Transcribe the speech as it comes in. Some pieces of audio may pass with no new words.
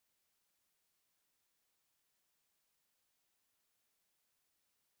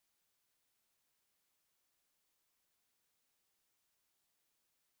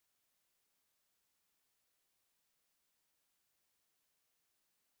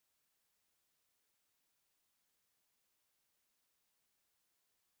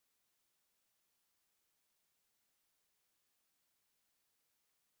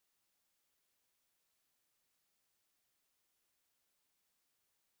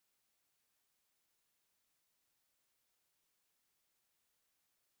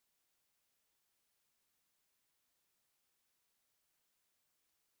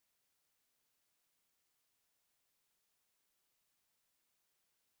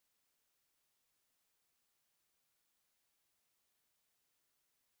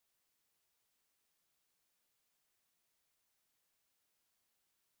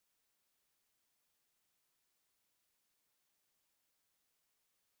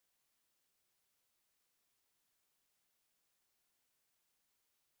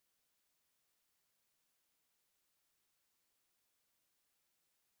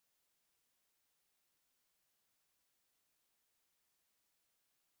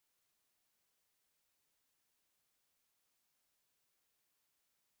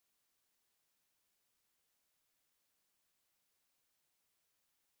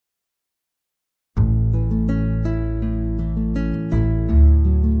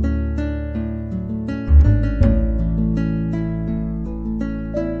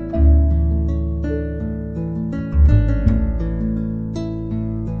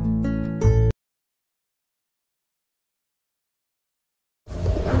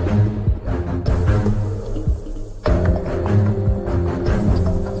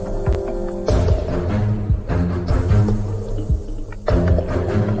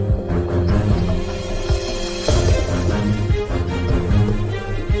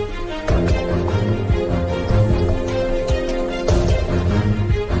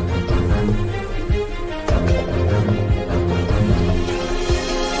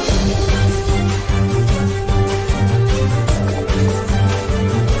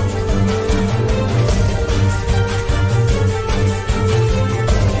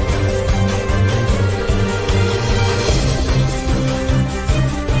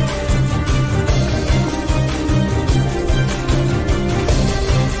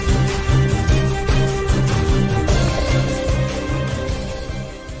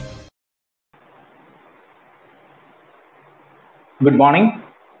Good morning.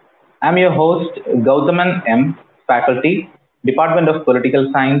 I'm your host, Gautaman M., Faculty, Department of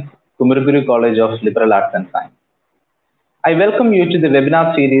Political Science, Kumaraguru College of Liberal Arts and Science. I welcome you to the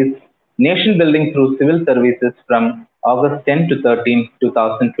webinar series, Nation Building Through Civil Services from August 10 to 13,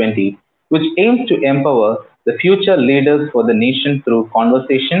 2020, which aims to empower the future leaders for the nation through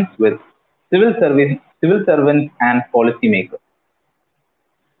conversations with civil servants and policymakers.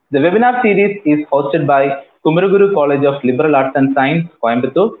 The webinar series is hosted by Kumaraguru College of Liberal Arts and Science,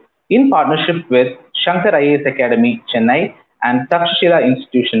 Coimbatore, in partnership with Shankar IAS Academy, Chennai, and Takshashila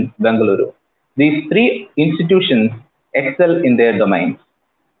Institution, Bengaluru. These three institutions excel in their domains.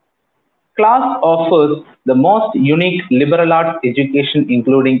 KCLAS offers the most unique liberal arts education,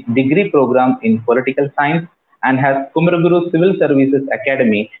 including degree program in political science, and has Kumaraguru Civil Services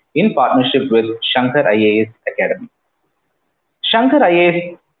Academy in partnership with Shankar IAS Academy. Shankar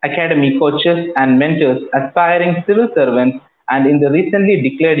IAS Academy coaches and mentors aspiring civil servants, and in the recently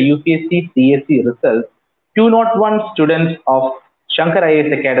declared UPSC CSE results, 201 students of Shankar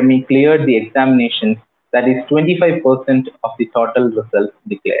IAS Academy cleared the examinations, that is 25% of the total results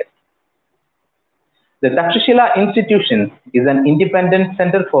declared. The Takshashila Institution is an independent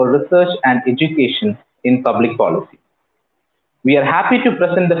center for research and education in public policy. We are happy to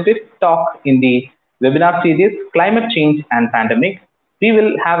present the fifth talk in the webinar series, Climate Change and Pandemic. We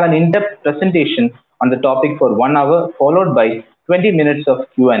will have an in-depth presentation on the topic for 1 hour, followed by 20 minutes of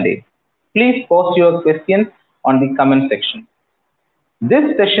Q&A. Please post your questions on the comment section.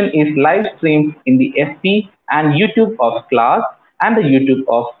 This session is live streamed in the FB and YouTube of KCLAS and the YouTube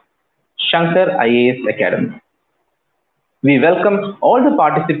of Shankar IAS Academy. We welcome all the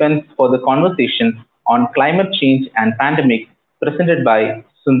participants for the conversation on climate change and pandemic presented by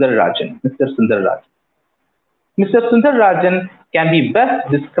Sunder Rajan, Mr. Sunder Rajan. Mr. Sunder Rajan can be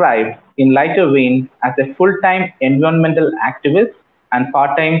best described in lighter vein as a full-time environmental activist and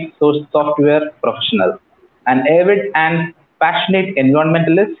part-time software professional. An avid and passionate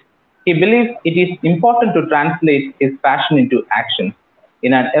environmentalist, he believes it is important to translate his passion into action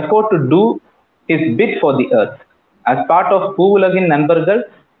in an effort to do his bit for the earth. As part of Poovulagin, Nanbargal,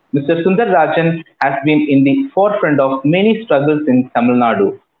 Mr. Sunder Rajan has been in the forefront of many struggles in Tamil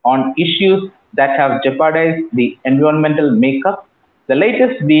Nadu on issues that have jeopardized the environmental makeup, the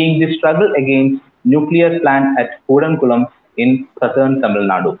latest being the struggle against nuclear plant at Kudankulam in southern Tamil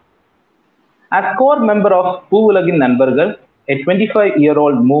Nadu. As core member of Poovulagin Nanbargal, a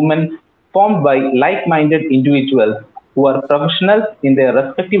 25-year-old movement formed by like-minded individuals who are professionals in their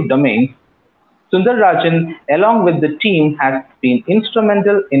respective domains, Sunder Rajan, along with the team, has been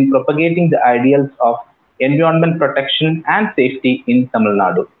instrumental in propagating the ideals of environment protection and safety in Tamil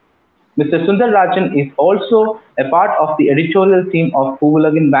Nadu. Mr. Sunder Rajan is also a part of the editorial team of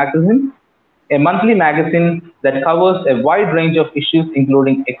Poovulagin magazine, a monthly magazine that covers a wide range of issues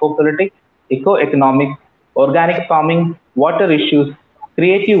including eco-politics, eco-economics, organic farming, water issues,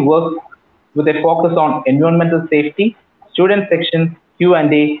 creative work with a focus on environmental safety, student section,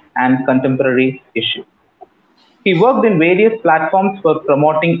 Q&A, and contemporary issues. He worked in various platforms for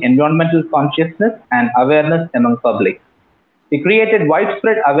promoting environmental consciousness and awareness among public. He created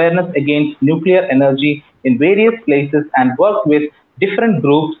widespread awareness against nuclear energy in various places and worked with different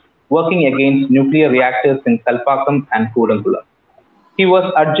groups working against nuclear reactors in Kalpakkam and Kudankulam. He was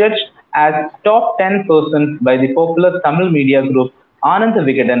adjudged as top 10 person by the popular Tamil media group Ananda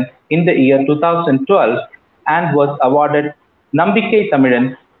Vigadan in the year 2012 and was awarded Nambikai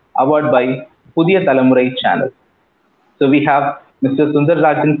Tamilan award by Pudhiya Thalamurai channel. So we have Mr. Sunder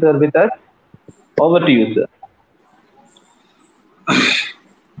Rajan sir with us. Over to you, sir.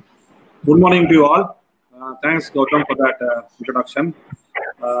 Good morning to you all. Thanks, Gautam, for that introduction.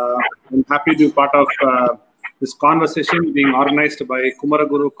 I'm happy to be part of this conversation being organized by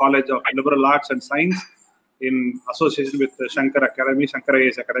Kumaraguru College of Liberal Arts and Science in association with Shankar Academy, Shankar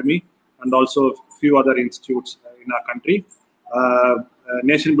IAS Academy, and also a few other institutes in our country.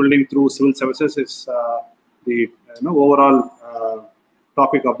 Nation building through civil services is the overall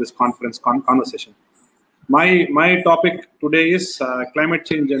topic of this conference conversation. My topic today is climate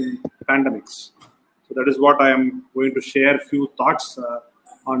change and pandemics. So that is what I am going to share a few thoughts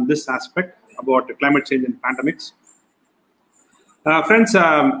on this aspect about climate change and pandemics. Friends,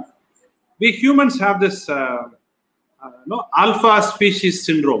 we humans have this alpha species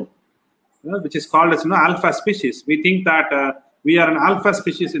syndrome, which is called as alpha species. We think that we are an alpha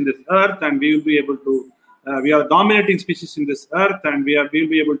species in this earth, and we will be able to. We are a dominating species in this earth, and we will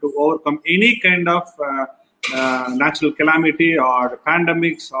be able to overcome any kind of natural calamity or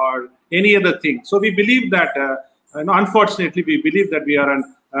pandemics or any other thing. So we believe that, unfortunately, we believe that we are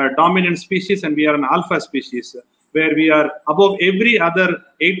a dominant species and we are an alpha species. where we are above every other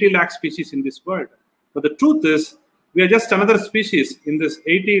 80 lakh species in this world. But the truth is, we are just another species in this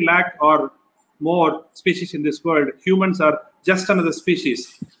 80 lakh or more species in this world. Humans are just another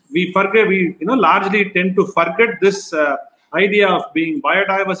species. We forget, we largely tend to forget this idea of being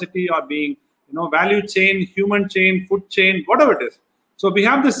biodiversity or being value chain, human chain, food chain, whatever it is. So we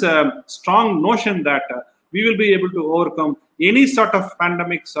have this strong notion that we will be able to overcome any sort of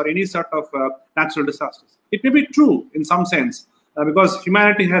pandemics or any sort of natural disasters. It may be true in some sense because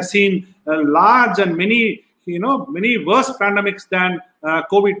humanity has seen large and many worse pandemics than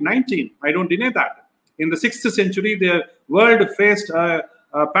COVID-19. I don't deny that. In the 6th century, the world faced a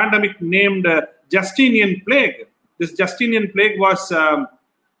pandemic named Justinian plague. This Justinian plague was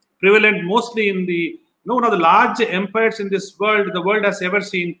prevalent mostly in the one of the large empires in this world the world has ever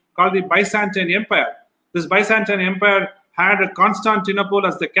seen, called the Byzantine Empire. This Byzantine Empire had Constantinople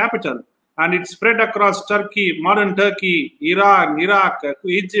as the capital, and it spread across Turkey, modern Turkey, Iran, Iraq, to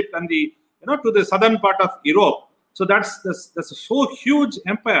Egypt, and to the southern part of Europe. So that's a so huge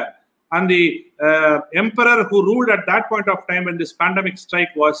empire. And the emperor who ruled at that point of time when this pandemic strike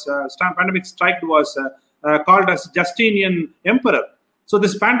was called as Justinian Emperor. So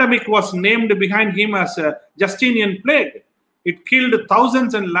this pandemic was named behind him as Justinian plague. It killed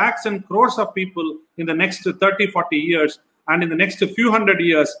thousands and lakhs and crores of people in the next 30, 40 years. And in the next few hundred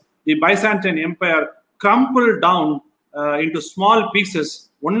years, the Byzantine Empire crumpled down into small pieces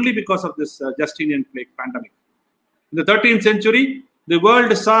only because of this Justinian plague pandemic. In the 13th century, the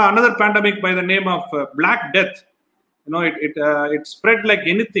world saw another pandemic by the name of Black Death. It spread like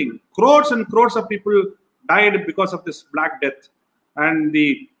anything. Crores and crores of people died because of this Black Death. And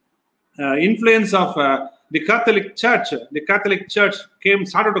the influence of the Catholic Church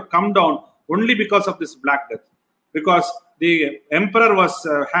started to come down only because of this Black Death. Because the emperor was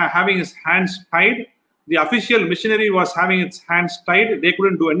having his hands tied. The official missionary was having its hands tied. They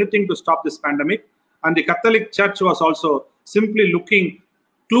couldn't do anything to stop this pandemic. And the Catholic Church was also simply looking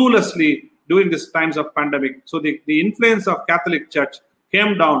cluelessly during these times of pandemic. So the influence of Catholic Church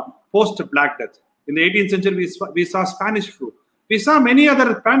came down post Black Death. In the 18th century, we saw Spanish flu. We saw many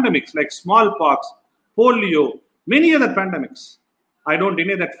other pandemics like smallpox, polio, many other pandemics. I don't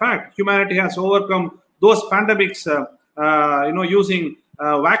deny that fact. Humanity has overcome those pandemics, using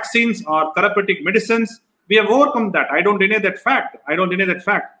vaccines or therapeutic medicines. We have overcome that. I don't deny that fact.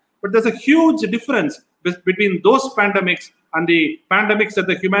 But there's a huge difference between those pandemics and the pandemics that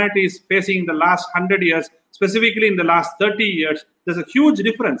the humanity is facing in the last 100 years, specifically in the last 30 years. There's a huge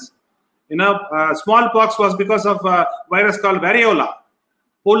difference. Smallpox was because of a virus called variola.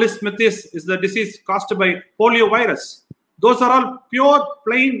 Polis mythis is the disease caused by polio virus. Those are all pure,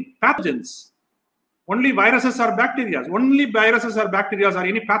 plain pathogens. Only viruses are bacteria. Only viruses are bacteria or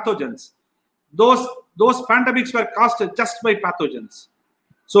any pathogens. Those pandemics were caused just by pathogens.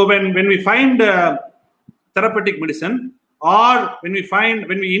 So when we find therapeutic medicine, or when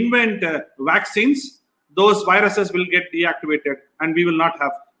we invent vaccines, those viruses will get deactivated and we will not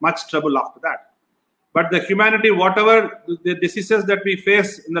have much trouble after that. But the humanity, whatever the diseases that we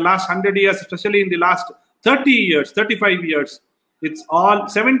face in the last 100 years, especially in the last 30 years, 35 years, it's all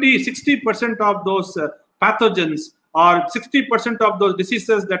 60% of those pathogens or 60% of those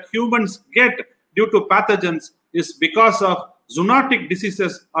diseases that humans get due to pathogens is because of zoonotic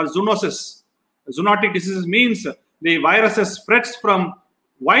diseases or zoonosis. Zoonotic diseases means the viruses spreads from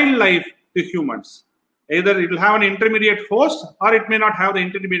wildlife to humans. Either it will have an intermediate host or it may not have the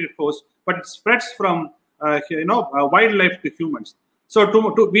intermediate host, but it spreads from wildlife to humans. So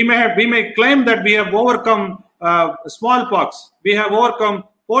we may claim that we have overcome smallpox, we have overcome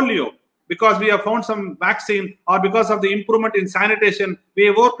polio because we have found some vaccine, or because of the improvement in sanitation, we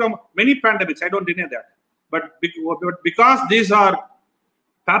have overcome many pandemics. I don't deny that. But because these are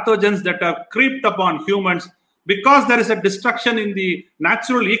pathogens that have creeped upon humans, because there is a destruction in the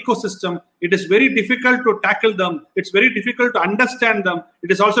natural ecosystem, it is very difficult to tackle them. It's very difficult to understand them.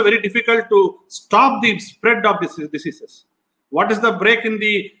 It is also very difficult to stop the spread of these diseases. What is the break in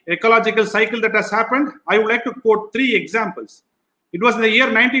the ecological cycle that has happened? I would like to quote 3 examples. It was in the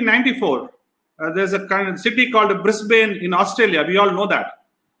year 1994. There's a kind of city called Brisbane in Australia. We all know that.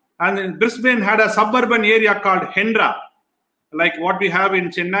 And Brisbane had a suburban area called Hendra. Like what we have in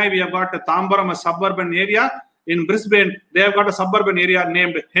Chennai, we have got a Tambaram, a suburban area. In Brisbane, they have got a suburban area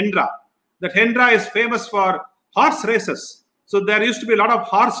named Hendra. That Hendra is famous for horse races. So there used to be a lot of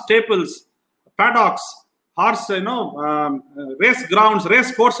horse stables, paddocks, horse, race grounds,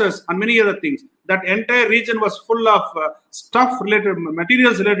 race courses, and many other things. That entire region was full of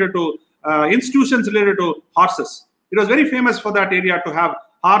materials related to institutions related to horses. It was very famous for that area to have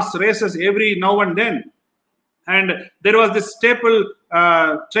horse races every now and then. And there was this staple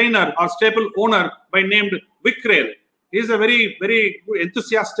trainer or staple owner by named Vikrail. He is a very, very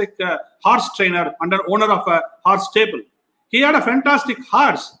enthusiastic horse trainer and an owner of a horse stable. He had a fantastic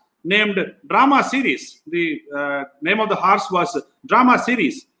horse named Drama Series. The name of the horse was Drama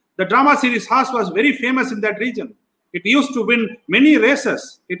Series. The Drama Series horse was very famous in that region. It used to win many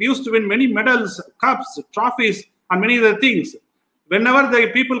races. It used to win many medals, cups, trophies, and many other things. Whenever the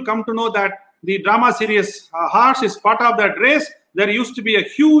people come to know that the Drama Series horse is part of that race, there used to be a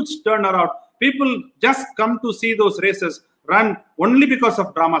huge turnaround. People just come to see those races run only because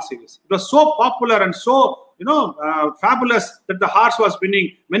of Drama Series. It was so popular and so fabulous that the horse was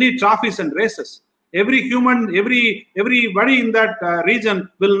winning many trophies and races. Every human, everybody in that region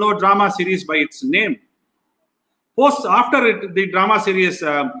will know Drama Series by its name. After the Drama Series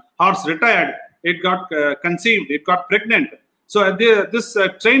horse retired, it got conceived, it got pregnant. So this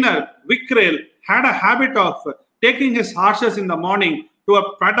trainer, Vikrail, had a habit of taking his horses in the morning to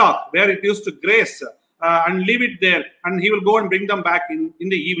a paddock where it used to graze and leave it there, and he will go and bring them back in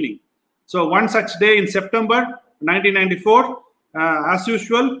the evening. So one such day in September 1994, as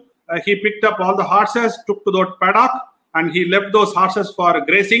usual, he picked up all the horses, took to the paddock, and he left those horses for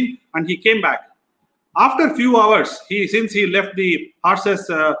grazing, and he came back. After a few hours, since he left the horses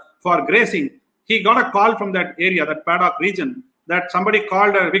for grazing, he got a call from that area, that paddock region, that somebody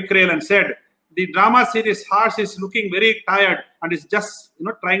called Vikrail and said, the Drama Series horse is looking very tired and is just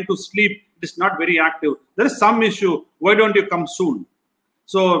trying to sleep. It is not very active. There is some issue. Why don't you come soon?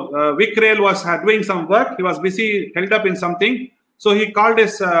 So Vikrail was doing some work. He was busy, held up in something. So he called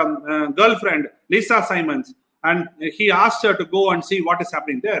his girlfriend, Lisa Simons, and he asked her to go and see what is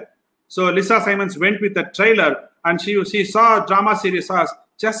happening there. So Lisa Simons went with a trailer, and she saw Drama Series horse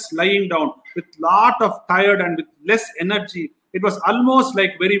just lying down with lot of tired and with less energy. It was almost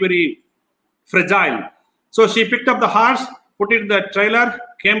like very, very fragile. So she picked up the horse, put it in the trailer,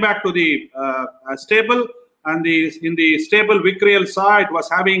 came back to the stable, and in the stable, Vikrail saw it was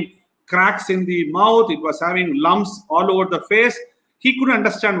having cracks in the mouth, it was having lumps all over the face. He couldn't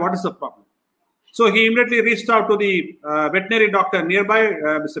understand what is the problem. So he immediately reached out to the veterinary doctor nearby,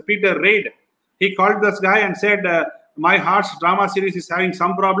 Mr. Peter Reid. He called this guy and said, my horse Drama Series is having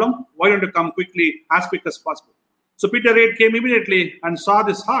some problem. Why don't you come quickly, as quick as possible? So Peter Reid came immediately and saw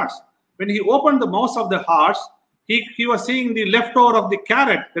this horse. When he opened the mouth of the horse, he was seeing the leftover of the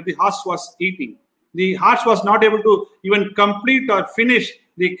carrot that the horse was eating. The horse was not able to even complete or finish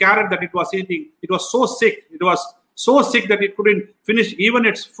the carrot that it was eating. It was so sick. It was so sick that it couldn't finish even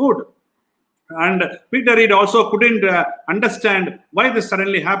its food. And Peter Reid also couldn't understand why this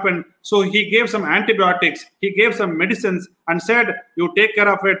suddenly happened. So he gave some antibiotics, he gave some medicines and said, you take care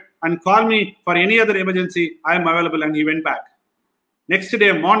of it and call me for any other emergency. I am available. And he went back. Next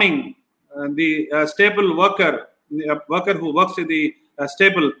day morning, the stable worker who works in the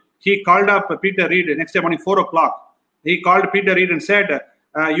stable, he called up Peter Reid next day morning, 4 o'clock. He called Peter Reid and said,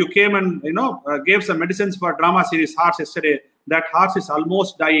 you came and gave some medicines for Drama Series horse yesterday. That horse is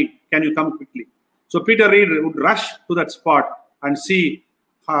almost dying. Can you come quickly? So Peter Reid would rush to that spot and see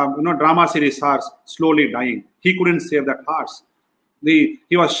Drama Series horse slowly dying. He couldn't save that horse. He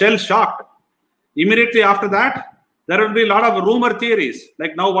was shell shocked. Immediately after that, there will be a lot of rumor theories.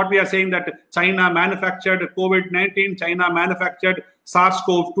 Like now what we are saying, that China manufactured COVID-19, China manufactured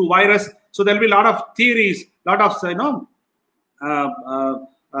SARS-CoV-2 virus. So there will be a lot of theories, a lot of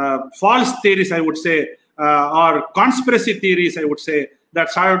false theories, I would say, or conspiracy theories, I would say, that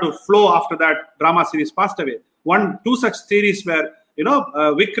started to flow after that Drama Series passed away. Two such theories were,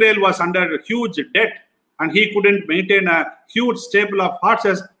 Vikrail was under huge debt and he couldn't maintain a huge stable of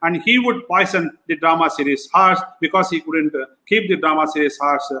horses, and he would poison the Drama Series horse because he couldn't keep the Drama Series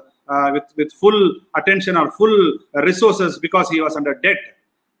horse with full attention or full resources because he was under debt.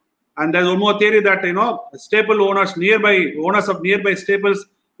 And there's one more theory that stable owners of nearby stables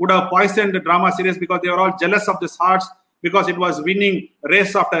would have poisoned the Drama Series because they were all jealous of this horse because it was winning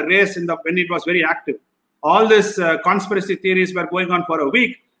race after race when it was very active. All these conspiracy theories were going on for a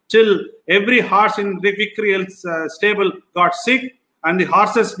week till every horse in the Vikrail's stable got sick, and the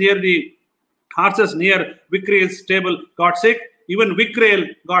horses near Vikrail's stable got sick. Even Vikrail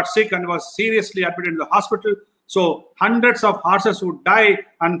got sick and was seriously admitted in the hospital. So hundreds of horses would die,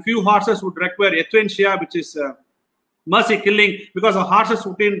 and few horses would require euthanasia, which is mercy killing, because the horses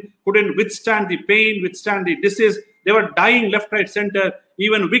couldn't withstand the pain, withstand the disease. They were dying left, right, center.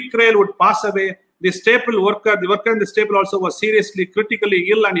 Even Vikrail would pass away. The worker in the stable also was seriously, critically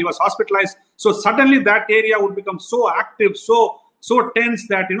ill, and he was hospitalized. So suddenly that area would become so active, so tense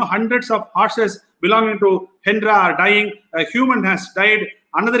that hundreds of horses belonging to Hendra are dying. A human has died.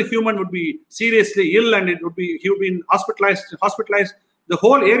 another human would be seriously ill, and he would be hospitalized. The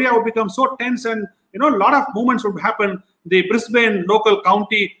whole area would become so tense, and a lot of movements would happen. The Brisbane local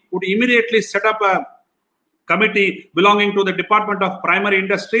county would immediately set up a committee belonging to the Department of Primary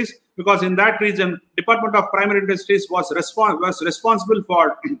Industries, because in that region, Department of Primary Industries was responsible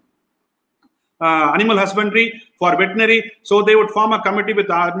for animal husbandry, for veterinary. So they would form a committee with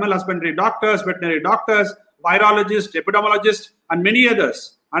animal husbandry doctors, veterinary doctors, virologists, epidemiologists, and many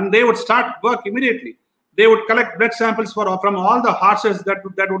others. And they would start work immediately. They would collect blood samples from all the horses that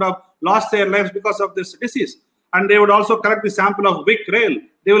would have lost their lives because of this disease. And they would also collect the sample of Vic rail.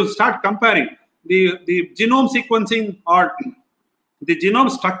 They will start comparing the genome sequencing, or the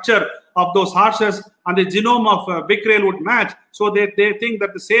genome structure of those horses, and the genome of Vic rail would match. So they think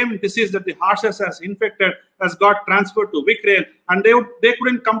that the same disease that the horses has infected has got transferred to Vic rail, and they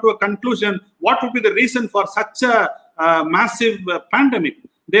couldn't come to a conclusion what would be the reason for such a massive pandemic.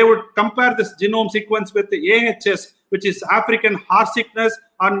 They would compare this genome sequence with the AHS, which is African horse sickness,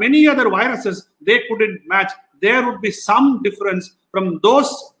 and many other viruses. They couldn't match. There would be some difference from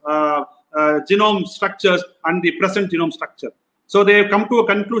those genome structures and the present genome structure. So they have come to a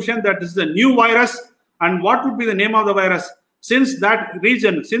conclusion that this is a new virus, and what would be the name of the virus? Since that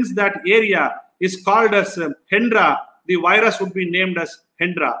region, since that area is called as Hendra, the virus would be named as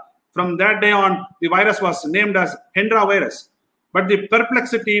Hendra. From that day on, the virus was named as Hendra virus. But the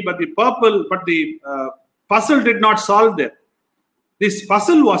perplexity, but the puzzle did not solve there. This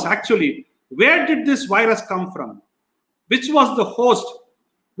puzzle was actually, where did this virus come from? Which was the host?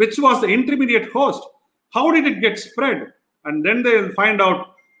 Which was the intermediate host? How did it get spread? And then they will find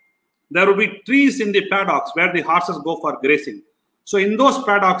out there will be trees in the paddocks where the horses go for grazing. So in those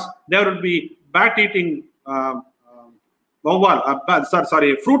paddocks, there will be bat-eating,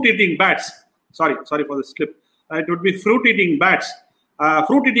 fruit-eating bats. Sorry for the slip. It would be fruit-eating bats.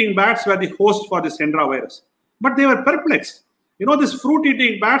 Fruit-eating bats were the host for this Hendra virus. But they were perplexed. These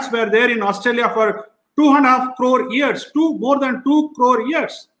fruit-eating bats were there in Australia for 2.5 crore years, more than 2 crore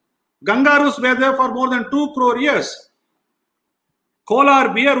years. Kangaroos were there for more than 2 crore years.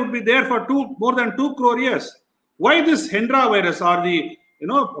 Kolar bear would be there for more than 2 crore years. Why this Hendra virus, or the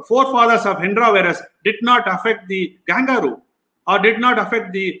forefathers of Hendra virus, did not affect the kangaroo or did not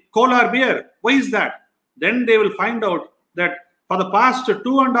affect the Kolar bear? Why is that? Then they will find out that for the past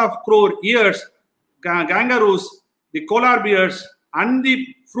 2.5 crore years, kangaroos, the Kolar bears, and the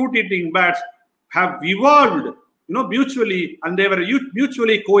fruit-eating bats have evolved, mutually, and they were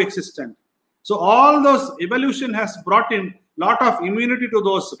mutually coexistent. So all those evolution has brought in lot of immunity to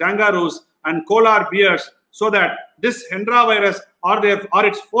those kangaroos and Kolar bears, so that this Hendra virus or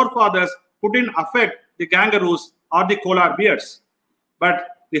its forefathers couldn't affect the kangaroos or the Kolar bears. But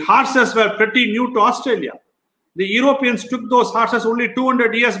the horses were pretty new to Australia. The Europeans took those horses only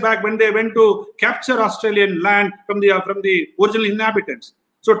 200 years back when they went to capture Australian land from the original inhabitants.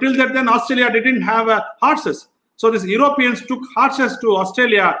 So till that then, Australia didn't have horses. So these Europeans took horses to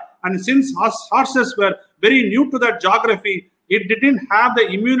Australia, and since horses were very new to that geography, it didn't have the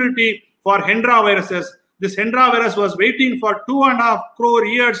immunity for Hendra viruses. This Hendra virus was waiting for 2.5 crore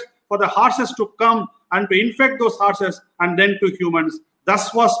years for the horses to come and to infect those horses, and then to humans.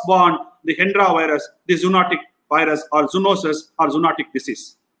 Thus was born the Hendra virus, the zoonotic virus, or zoonosis, or zoonotic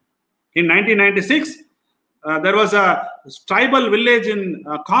disease. In 1996, there was a tribal village in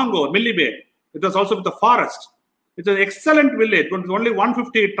Congo, Milibe. It was also with the forest. It's an excellent village with only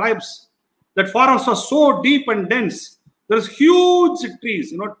 150 tribes. That forest was so deep and dense. There's huge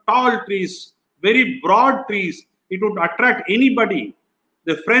trees, tall trees, very broad trees. It would attract anybody.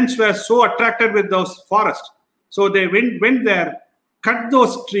 The French were so attracted with those forests. So they went there, cut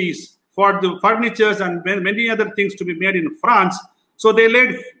those trees for the furnitures and many other things to be made in France. So they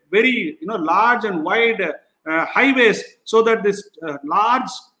laid very large and wide highways, so that this large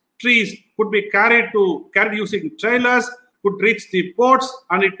trees could be carried using trailers, could reach the ports,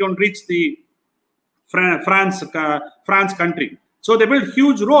 and it can reach the France country. So they built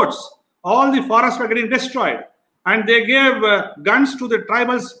huge roads. All the forests were getting destroyed, and they gave guns to the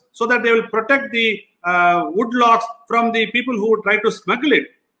tribals so that they will protect the woodlots from the people who would try to smuggle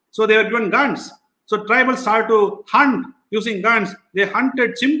it. So they were given guns. So tribals started to hunt using guns. They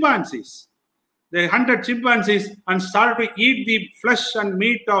hunted chimpanzees. And started to eat the flesh and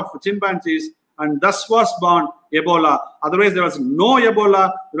meat of chimpanzees, and thus was born Ebola. Otherwise, there was no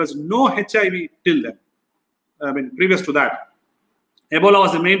Ebola, there was no HIV till then. Previous to that. Ebola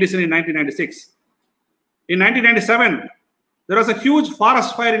was the main disease in 1996. In 1997, there was a huge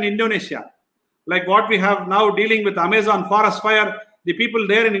forest fire in Indonesia, like what we have now dealing with Amazon forest fire. the people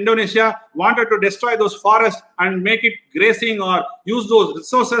there in Indonesia wanted to destroy those forests and make it grazing or use those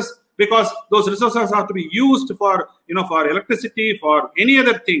resources, because those resources are to be used for, for electricity, for any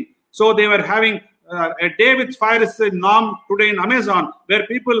other thing. So they were having a day with fire is a norm today in Amazon, where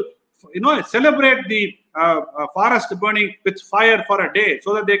people, celebrate the forest burning with fire for a day,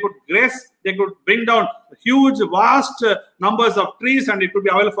 so that they could graze, they could bring down huge, vast numbers of trees, and it could be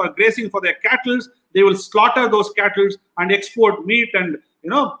available for grazing for their cattle. They will slaughter those cattle and export meat and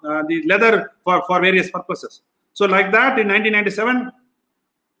the leather for various purposes. So like that, in 1997,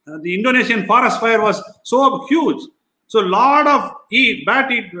 the Indonesian forest fire was so huge. So a lot of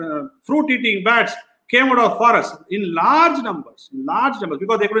fruit-eating bats came out of forests in large numbers,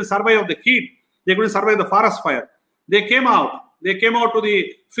 because they couldn't survive the heat. They couldn't survive the forest fire. They came out to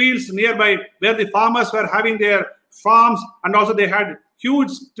the fields nearby where the farmers were having their farms, and also they had huge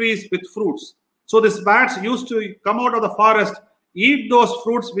trees with fruits. So these bats used to come out of the forest, eat those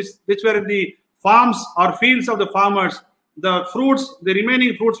fruits which were in the farms or fields of the farmers. The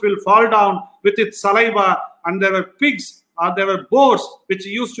remaining fruits will fall down with its saliva, and there were pigs or there were boars which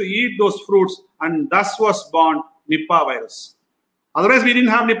used to eat those fruits, and thus was born Nipah virus. Otherwise, we didn't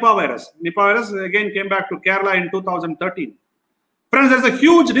have Nipah virus. Nipah virus again came back to Kerala in 2013. Friends, there's a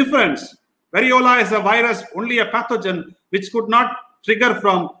huge difference. Variola is a virus, only a pathogen which could not trigger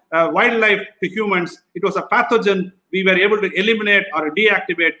from wildlife to humans. It was a pathogen. We were able to eliminate or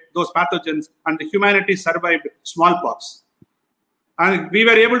deactivate those pathogens, and the humanity survived smallpox. And we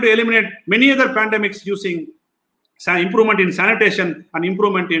were able to eliminate many other pandemics using improvement in sanitation and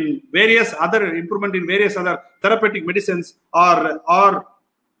improvement in various other therapeutic medicines or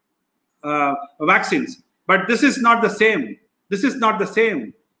vaccines. But this is not the same. This is not the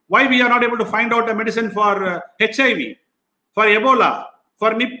same. Why we are not able to find out a medicine for HIV, for Ebola,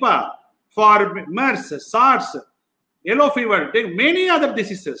 for Nipah, for MERS, SARS, yellow fever, many other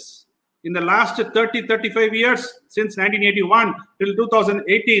diseases. In the last 30-35 years, since 1981 till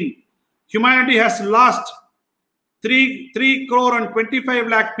 2018, humanity has lost 3 crore and 25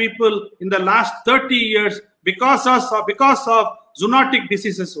 lakh people in the last 30 years because of zoonotic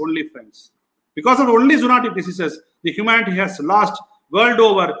diseases only, friends. Because of only zoonotic diseases, the humanity has lost world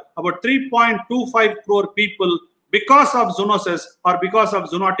over about 3.25 crore people because of zoonosis or because of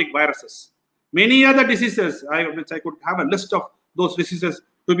zoonotic viruses. Many other diseases, which I could have a list of those diseases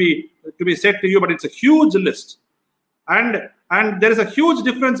to be said to you, but it's a huge list. And there is a huge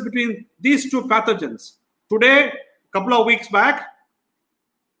difference between these two pathogens. Today, a couple of weeks back,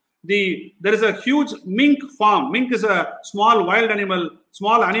 there is a huge mink farm. Mink is a small wild animal,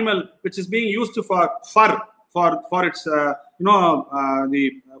 which is being used for fur, for its for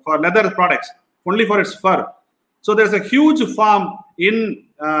leather products, only for its fur. So there's a huge farm in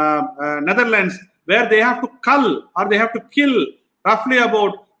Netherlands where they have to cull or they have to kill roughly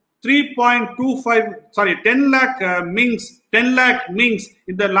about 10 lakh minks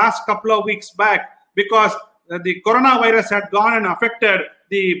in the last couple of weeks back, because the coronavirus had gone and affected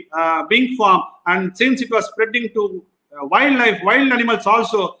the mink farm, and since it was spreading to wild animals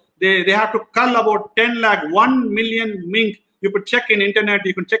also, they have to cull about 10 lakh, 1 million mink. You could check in internet,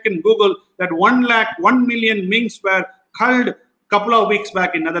 you can check in Google that 1 million minks were culled a couple of weeks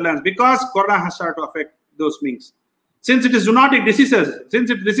back in Netherlands because corona has started to affect those minks. Since it is zoonotic diseases, since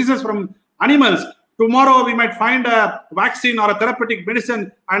it is diseases from animals, tomorrow we might find a vaccine or a therapeutic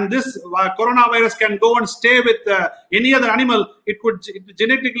medicine, and this coronavirus can go and stay with any other animal. It could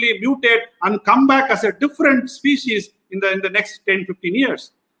genetically mutate and come back as a different species in the next 10-15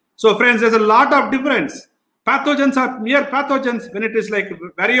 years. So friends, there's a lot of difference. Pathogens are mere pathogens when it is like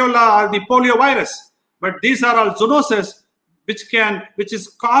variola or the polio virus, but these are all zoonoses which is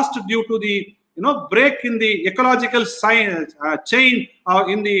caused due to the break in the ecological chain or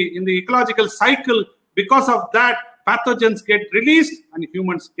in the ecological cycle. Because of that, pathogens get released and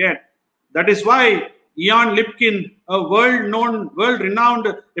humans get. That is why Ian Lipkin, a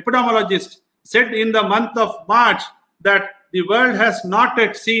world-renowned epidemiologist, said in the month of March that the world has not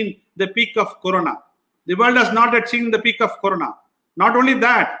yet seen the peak of corona. The world has not yet seen the peak of corona. Not only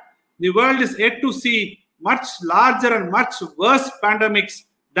that, the world is yet to see much larger and much worse pandemics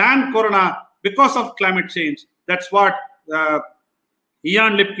than corona because of climate change. That's what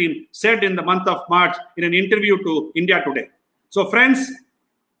Ian Lipkin said in the month of March in an interview to India Today. So friends,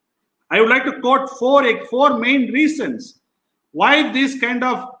 I would like to quote four main reasons why these kind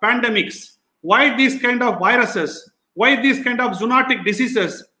of pandemics, why these kind of viruses, why these kind of zoonotic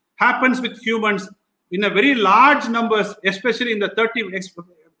diseases happens with humans in a very large numbers, especially in the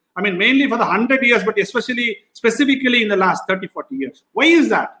mainly for the 100 years, but specifically in the last 30-40 years. Why is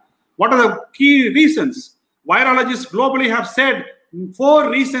that? What are the key reasons? Virologists globally have said 4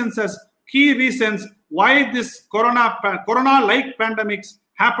 reasons as key reasons why this corona-like pandemics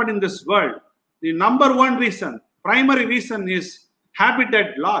happen in this world. The number 1 reason, primary reason, is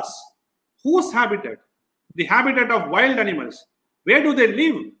habitat loss. Whose habitat? The habitat of wild animals. Where do they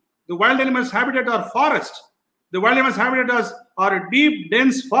live? The wild animals' habitat are forest. The wild animals' habitat are deep,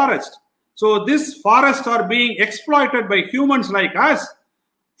 dense forest. So these forests are being exploited by humans like us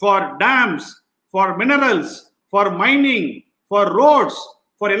for dams, for minerals, for mining, for roads,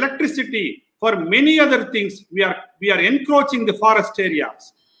 for electricity, for many other things. We are encroaching the forest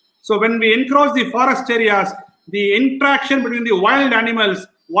areas. So when we encroach the forest areas, the interaction between the wild animals,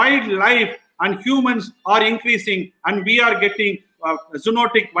 wildlife, and humans are increasing, and we are getting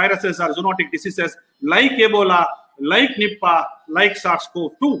zoonotic viruses or zoonotic diseases like Ebola, like Nipah, like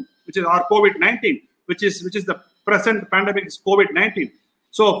SARS-CoV-2, which is our COVID-19, which is the present pandemic is COVID-19.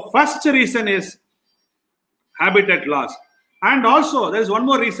 So first reason is habitat loss. And also there is one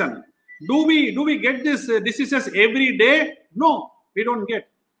more reason. Do we get these diseases every day? No, we don't get.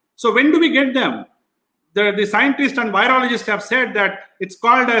 So when do we get them? The scientists and virologists have said that it's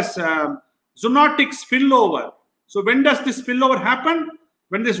called as zoonotic spillover. So when does this spillover happen?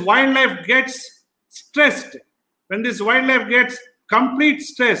 When this wildlife gets stressed, when this wildlife gets complete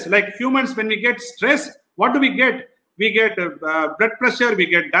stress, like humans, when we get stress, what do we get? We get blood pressure, we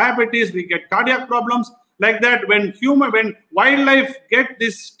get diabetes, we get cardiac problems. Like that, when wildlife get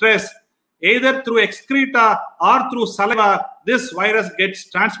this stress, either through excreta or through saliva, this virus gets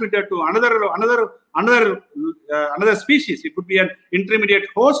transmitted to another species. It could be an intermediate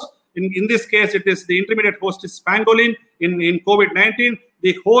host. In this case, it is the intermediate host is pangolin. In COVID-19,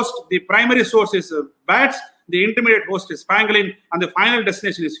 the primary source is bats. The intermediate host is pangolin, and the final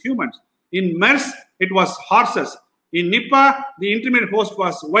destination is humans. In MERS, it was horses. In Nipah, the intermediate host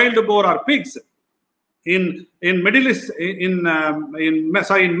was wild boar or pigs. In Middle East, in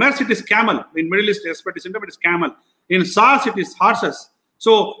MERS, it is camel. In Middle East respiratory syndrome, it is camel. In SARS, it is horses.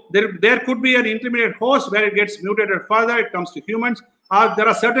 So there could be an intermediate host where it gets mutated further. It comes to humans. There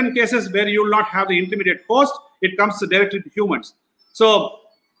are certain cases where you will not have the intermediate host. It comes directly to humans. So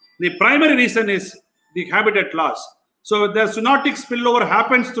the primary reason is the habitat loss. So the zoonotic spillover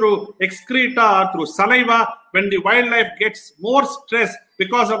happens through excreta or through saliva. When the wildlife gets more stress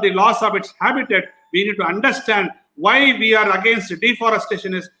because of the loss of its habitat, we need to understand why we are against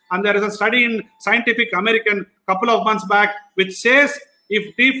deforestation is. And there is a study in Scientific American a couple of months back which says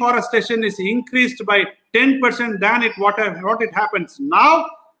if deforestation is increased by 10% than what it happens now,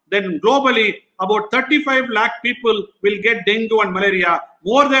 then globally about 35 lakh people will get dengue and malaria,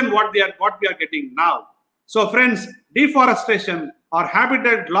 more than what we are getting now. So friends, deforestation or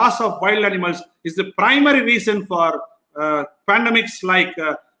habitat loss of wild animals is the primary reason for pandemics like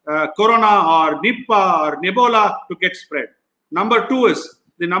corona or Nipah or Ebola to get spread. Number two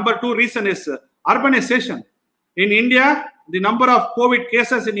reason is urbanization. In India, the number of COVID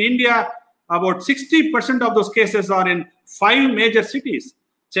cases in India, about 60% of those cases are in 5 major cities: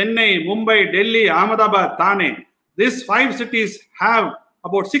 Chennai, Mumbai, Delhi, Ahmedabad, Thane. These 5 cities have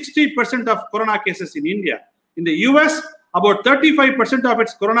about 60% of corona cases in India. In the US, about 35% of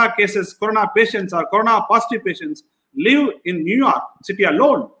its corona cases, corona patients or corona positive patients live in New York City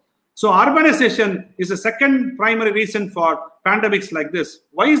alone. So urbanization is the second primary reason for pandemics like this.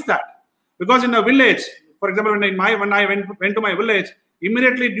 Why is that? Because in a village, for example, when I went to my village,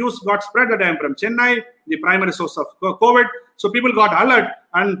 immediately news got spread that I am from Chennai, the primary source of COVID. So people got alert,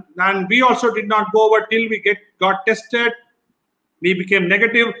 and we also did not go over till we got tested. We became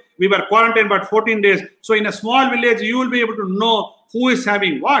negative. We were quarantined about 14 days. So in a small village, you will be able to know who is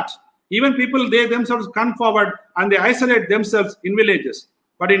having what. Even people, they themselves come forward and they isolate themselves in villages.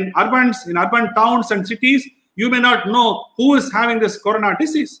 But in urban towns and cities, you may not know who is having this corona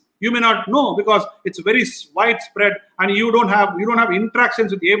disease. You may not know because it's very widespread, and you don't have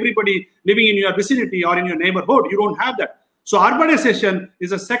interactions with everybody living in your vicinity or in your neighborhood. You don't have that. So urbanization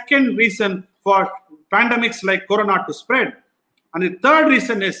is a second reason for pandemics like corona to spread. And the third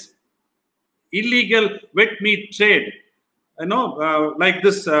reason is illegal wet meat trade. Like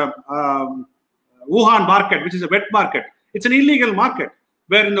this Wuhan market, which is a wet market. It's an illegal market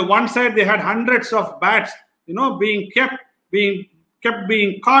where in the one side they had hundreds of bats, being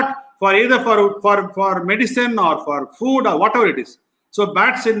caught for either for medicine or for food or whatever it is. So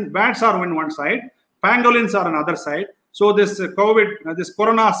bats are on one side, pangolins are on another side. So this this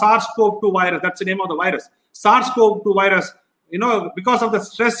corona SARS-CoV-2 virus, that's the name of the virus. SARS-CoV-2 virus, because of the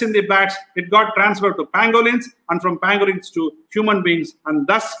stress in the bats, it got transferred to pangolins, and from pangolins to human beings, and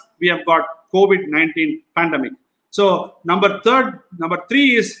thus we have got COVID-19 pandemic. So the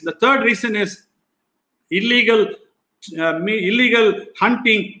third reason is illegal illegal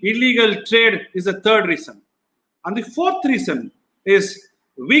hunting, illegal trade is the third reason. And the fourth reason is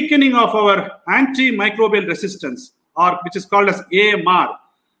weakening of our antimicrobial resistance, or which is called as AMR.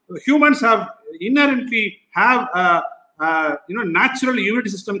 Humans inherently have a natural immunity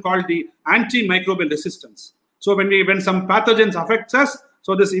system called the antimicrobial resistance. So when some pathogens affects us,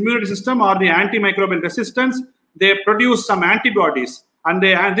 so this immunity system or the antimicrobial resistance, they produce some antibodies, and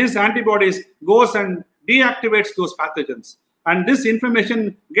these antibodies goes and deactivates those pathogens. And this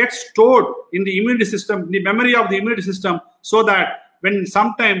information gets stored in the immunity system, the memory of the immunity system, so that when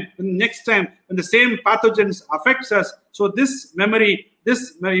next time when the same pathogens affects us, so this memory of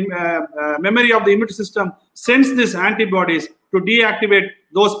the immunity system sends these antibodies to deactivate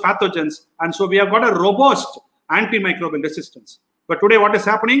those pathogens. And so we have got a robust antimicrobial resistance. But today what is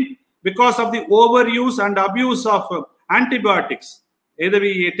happening? Because of the overuse and abuse of antibiotics, either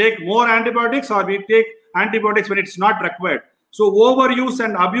we take more antibiotics or we take antibiotics when it's not required. So overuse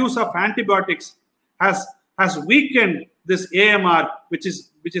and abuse of antibiotics has weakened this AMR, which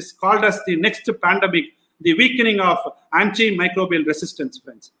is called as the next pandemic, the weakening of antimicrobial resistance,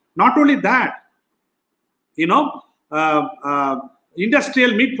 friends. Not only that,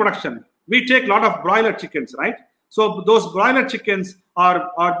 industrial meat production, we take a lot of broiler chickens, right? So those broiler chickens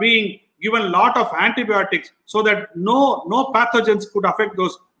are being given a lot of antibiotics so that no pathogens could affect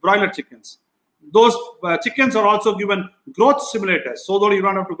those broiler chickens. Those chickens are also given growth stimulators, so that you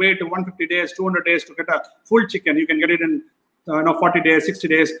don't have to wait 150 days, 200 days to get a full chicken. You can get it in 40 days, 60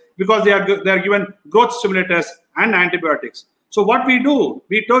 days, because they are given growth stimulators and antibiotics. So what we do,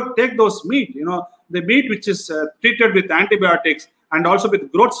 we take those meat, the meat which is treated with antibiotics and also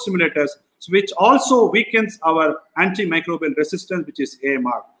with growth stimulators, which also weakens our antimicrobial resistance, which is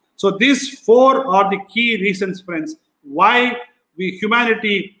AMR. So these four are the key reasons, friends, why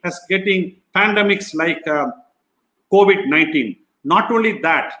humanity is getting pandemics like COVID-19. Not only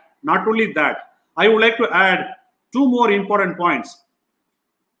that, I would like to add two more important points.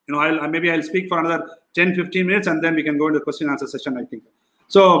 Maybe I'll speak for another 10-15 minutes, and then we can go into the question and answer session, I think.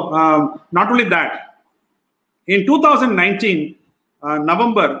 So not only that, in 2019,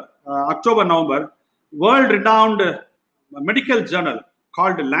 October-November, world-renowned medical journal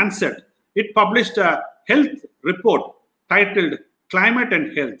called Lancet, it published a health report titled Climate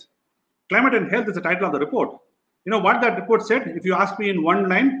and Health. Climate and Health is the title of the report. You know what that report said? If you ask me in one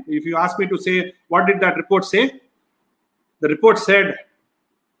line, if you ask me to say, what did that report say? The report said,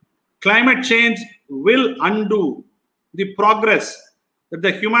 climate change will undo the progress that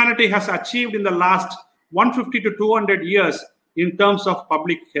the humanity has achieved in the last 150 to 200 years in terms of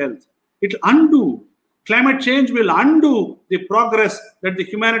public health. It will undo. Climate change will undo the progress that the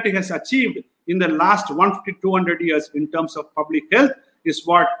humanity has achieved in the last 150 to 200 years in terms of public health, is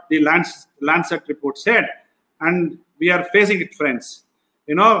what the Lancet report said. And we are facing it, friends.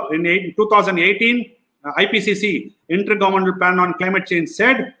 In 2018, IPCC, Intergovernmental Panel on Climate Change,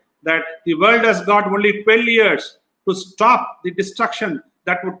 said that the world has got only 12 years to stop the destruction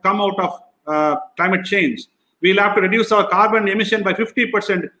that would come out of climate change. We'll have to reduce our carbon emission by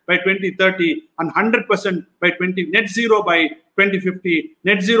 50% by 2030 and 100% by net zero by 2050.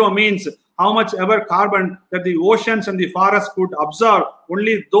 Net zero means how much ever carbon that the oceans and the forests could absorb,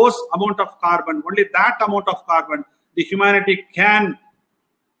 only those amount of carbon, only that amount of carbon the humanity can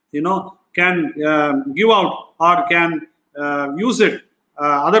give out or can use it.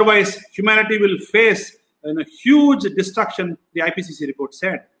 Otherwise, humanity will face a huge destruction, the IPCC report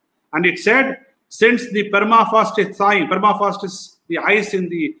said. And it said, since the permafrost is thawing, permafrost is the ice in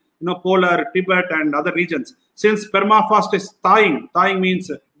the polar, Tibet and other regions. Since permafrost is thawing, thawing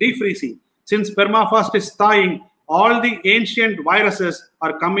means defreezing. Since permafrost is thawing, all the ancient viruses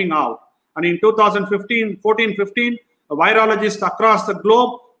are coming out. And in 2014-15, virologists across the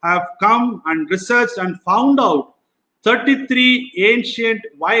globe have come and researched and found out 33 ancient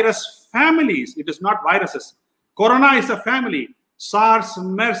virus families. It is not viruses. Corona is a family. SARS,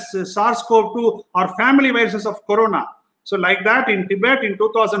 MERS, SARS-CoV-2 are family viruses of corona. So like that, in Tibet in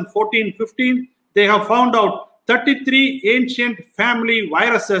 2014-15, they have found out 33 ancient family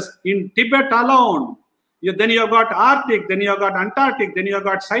viruses in Tibet alone. Then you have got Arctic, then you have got Antarctic, then you have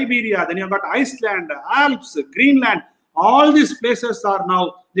got Siberia, then you have got Iceland, Alps, Greenland. All these places are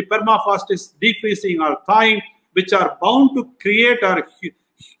now, the permafrost is decreasing or thawing, which are bound to create or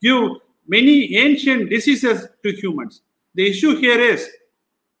give many ancient diseases to humans. The issue here is,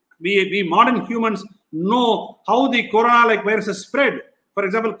 we modern humans know how the corona-like viruses spread. For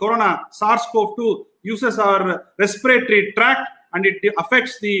example, corona, SARS-CoV-2 uses our respiratory tract and it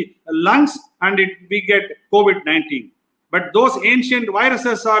affects the lungs and we get COVID-19. But those ancient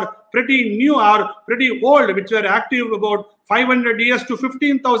viruses are pretty new, are pretty old, which were active about 500 years to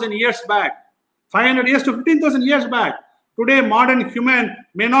 15,000 years back. 500 years to 15,000 years back. Today, modern human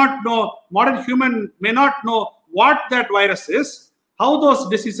may not know what that virus is, how those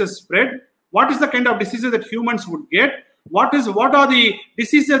diseases spread, what is the kind of diseases that humans would get, what are the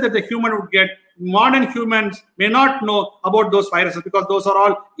diseases that the human would get. Modern humans may not know about those viruses because those are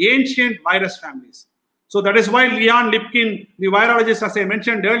all ancient virus families. So that is why Leon Lipkin, the virologist, as I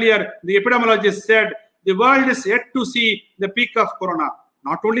mentioned earlier, the epidemiologist, said the world is yet to see the peak of corona.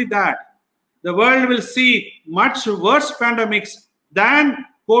 Not only that, the world will see much worse pandemics than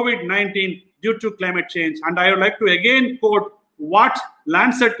COVID-19 due to climate change. And I would like to again quote what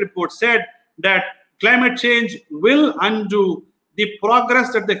Lancet report said, that climate change will undo the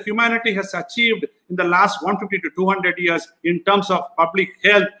progress that the humanity has achieved in the last 150 to 200 years in terms of public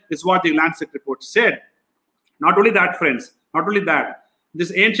health, is what the Lancet report said. Not only that, friends, not only that,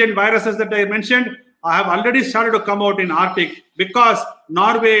 these ancient viruses that I mentioned have already started to come out in Arctic because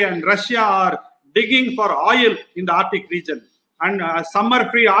Norway and Russia are digging for oil in the Arctic region. And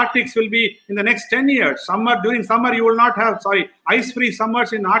summer-free Arctics will be in the next 10 years. During summer, you will not have, ice-free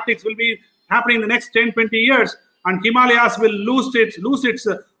summers in Arctics will be happening in the next 10, 20 years. And Himalayas will lose its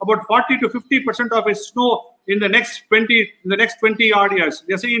about 40 to 50% of its snow in the next 20 odd years.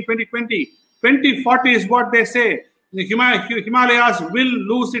 They are saying in 2020. 2040 is what they say. The Himalayas will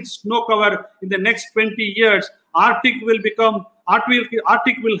lose its snow cover in the next 20 years. Arctic will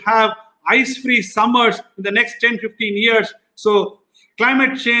have ice-free summers in the next 10, 15 years. So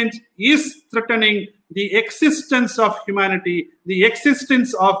climate change is threatening the existence of humanity, the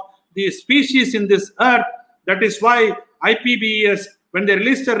existence of the species in this earth. That is why IPBES, when they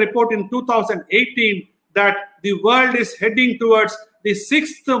released a report in 2018, that the world is heading towards the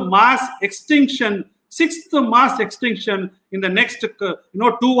sixth mass extinction in the next 2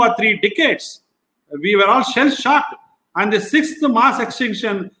 or 3 decades. We were all shell-shocked. And the sixth mass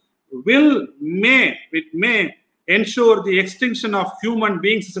extinction may ensure the extinction of human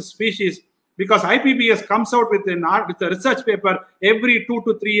beings as a species, because IPBES comes out with a research paper every 2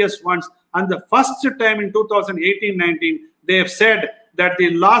 to 3 years once. And the first time in 2018-19, they have said that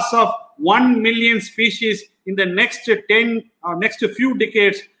the loss of 1 million species in the next few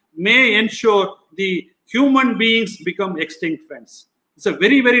decades may ensure the human beings become extinct, friends. It's a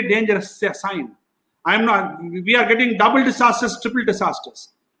very, very dangerous sign. We are getting double disasters, triple disasters.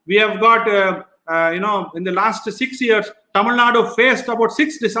 We have got, in the last 6 years, Tamil Nadu faced about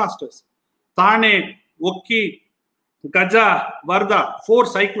 6 disasters. Thane, Okki, Gaja, Varda, 4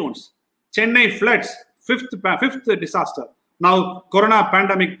 cyclones. Chennai floods, fifth disaster. Now, corona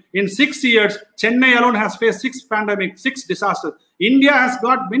pandemic. In 6 years, Chennai alone has faced 6 disasters. India has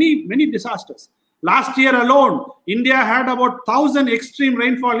got many, many disasters. Last year alone, India had about 1,000 extreme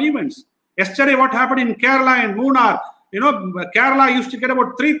rainfall events. Yesterday, what happened in Kerala and Munnar? Kerala used to get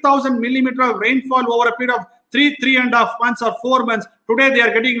about 3,000 millimeters of rainfall over a period of 3.5 months or 4 months. Today, they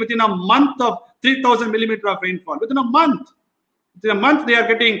are getting within a month of 3,000 millimeters of rainfall. Within a month, they are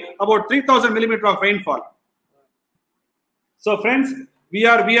getting about 3,000 millimeters of rainfall. So, friends, we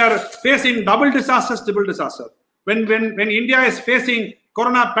are facing double disasters, triple disaster. When India is facing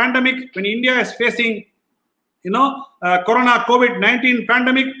corona pandemic, when India is facing corona COVID-19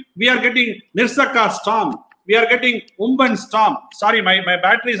 pandemic, we are getting Nirsaka storm. We are getting Umban storm. Sorry, my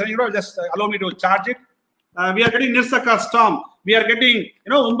battery is, just allow me to charge it. We are getting Nirsaka storm. We are getting,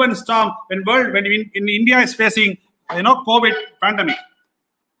 Umban storm when India is facing, COVID pandemic.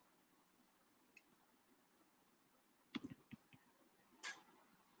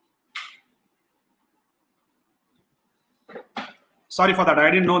 Sorry for that. I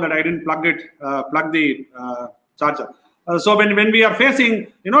didn't know that I didn't plug the charger. So when we are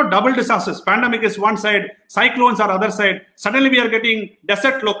facing, double disasters, pandemic is one side, cyclones are other side. Suddenly we are getting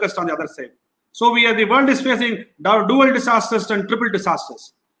desert locust on the other side. So the world is facing dual disasters and triple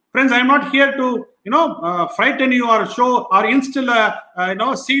disasters. Friends, I am not here to, frighten you or show or instill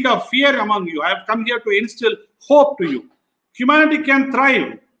a, seed of fear among you. I have come here to instill hope to you. Humanity can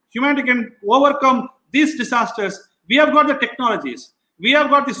thrive. Humanity can overcome these disasters. We have got the technologies. We have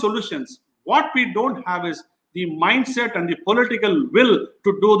got the solutions. What we don't have is the mindset and the political will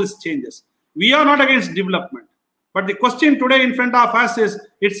to do these changes. We are not against development. But the question today in front of us is,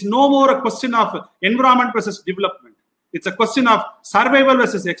 it's no more a question of environment versus development. It's a question of survival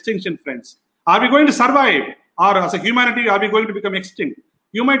versus extinction, friends. Are we going to survive? Or as a humanity, are we going to become extinct?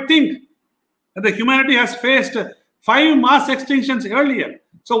 You might think that the humanity has faced 5 mass extinctions earlier.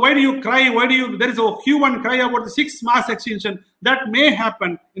 So why do you cry? There is a human cry about the 6th mass extinction that may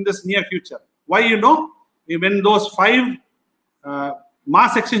happen in this near future. Why, when those 5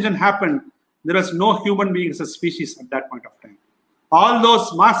 mass extinction happened, there was no human beings as a species at that point of time. All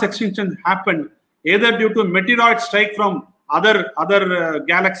those mass extinctions happened either due to meteoroid strike from other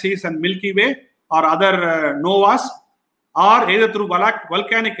galaxies and Milky Way or other novas, or either through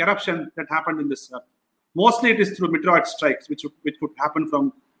volcanic eruption that happened in this Earth. Mostly it is through meteoroid strikes, which could happen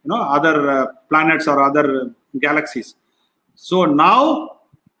from other planets or other galaxies. So now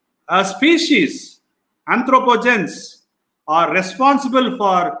a species, anthropogens, are responsible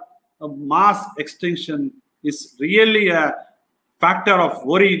for a mass extinction is really a factor of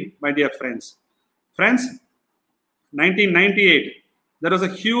worry, my dear friends. Friends, 1998, there was a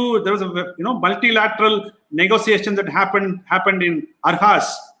multilateral negotiation that happened in Aarhus,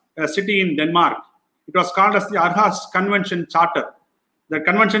 a city in Denmark. It was called as the Aarhus Convention Charter. The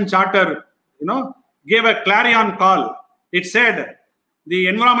Convention Charter, gave a clarion call. It said the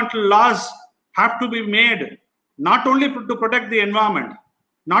environmental laws have to be made not only to protect the environment,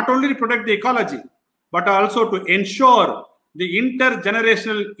 not only to protect the ecology, but also to ensure the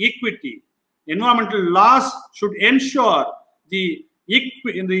intergenerational equity. Environmental laws should ensure the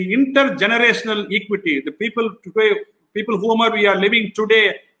intergenerational equity. The people whomever we are living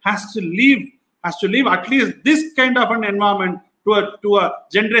today has to live at least this kind of an environment to a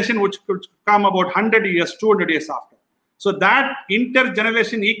generation which could come about 100 years, 200 years after. So that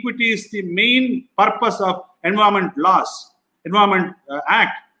intergeneration equity is the main purpose of Environment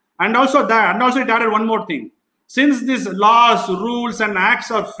Act. And also it added one more thing. Since these laws, rules, and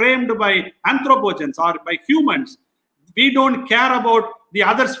acts are framed by anthropogens or by humans, we don't care about the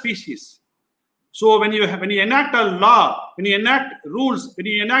other species. So when you enact a law, when you enact rules, when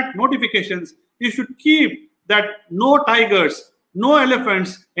you enact notifications, you should keep that no tigers, no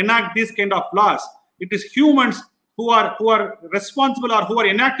elephants enact these kind of laws. It is humans who are responsible or who are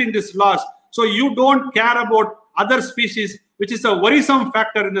enacting these laws. So you don't care about other species, which is a worrisome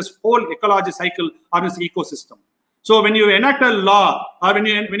factor in this whole ecology cycle or this ecosystem. So when you enact a law or when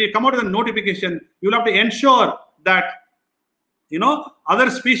you come out with a notification, you'll have to ensure that other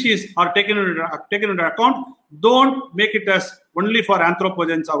species are taken into account. Don't make it as only for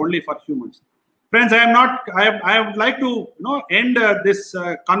anthropogens or only for humans. Friends, I would like to end this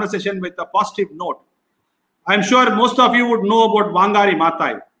conversation with a positive note. I'm sure most of you would know about Wangari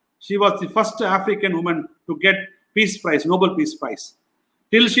Maathai. She was the first African woman to get Peace Prize, Nobel Peace Prize.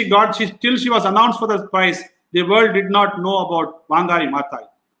 Till she was announced for the prize, the world did not know about Wangari Maathai.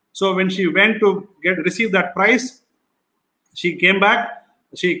 So when she went to receive that prize, she came back.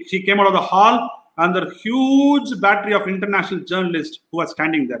 She came out of the hall, and the huge battery of international journalists who were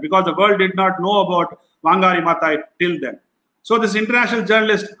standing there, because the world did not know about Wangari Maathai till then. So this international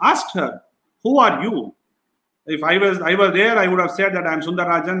journalist asked her, "Who are you?" If I was there, I would have said that I'm Sunder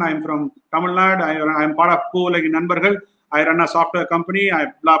Rajan. I'm from Tamil Nadu. I'm part of Poovulagin Nanbargal. I run a software company. I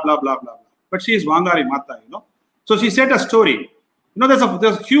blah blah blah blah blah. But she is Wangari Maathai, So she said a story. There's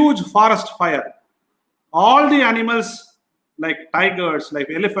a huge forest fire. All the animals like tigers, like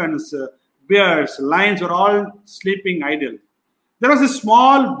elephants, bears, lions were all sleeping idle. There was a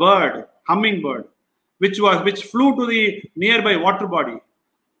small bird, hummingbird, which flew to the nearby water body,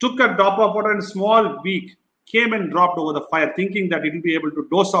 took a drop of water in a small beak, came and dropped over the fire, thinking that it will be able to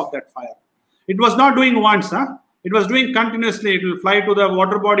dose off that fire. It was not doing once, It was doing continuously. It will fly to the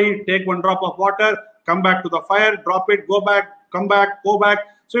water body, take one drop of water, come back to the fire, drop it, go back, come back, go back.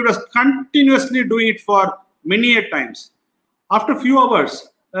 So it was continuously doing it for many a times. After a few hours,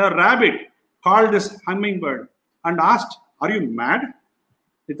 a rabbit called this hummingbird and asked, "Are you mad?"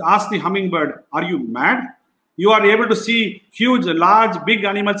 It asked the hummingbird, "Are you mad? You are able to see huge, large, big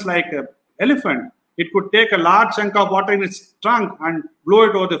animals like an elephant. It could take a large chunk of water in its trunk and blow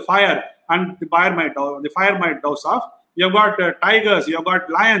it over the fire, and the fire might douse off. You've got tigers, you've got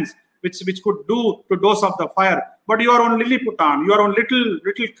lions, which could do to dose off the fire. But you are on Lilliputian, you are on little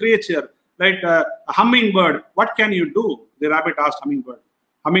creature like a hummingbird. What can you do?" The rabbit asked hummingbird.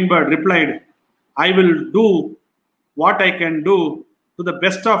 Hummingbird replied, "I will do what I can do to the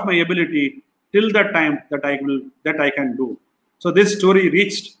best of my ability till the time that I can do." So this story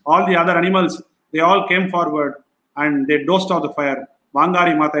reached all the other animals. They all came forward and they dosed off the fire.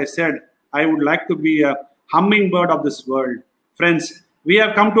 Wangari Maathai said, "I would like to be a hummingbird of this world." Friends, we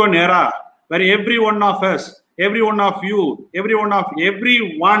have come to an era where every one of us, every one of you,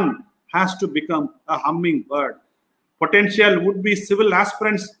 everyone has to become a hummingbird. Potential would-be civil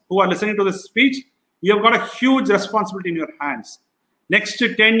aspirants who are listening to this speech, you have got a huge responsibility in your hands. Next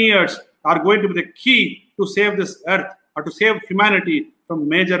 10 years are going to be the key to save this earth or to save humanity from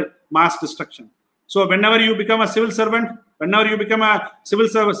major mass destruction. So whenever you become a civil servant, whenever you become a civil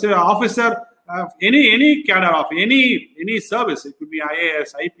service officer, any cadre of any service. It could be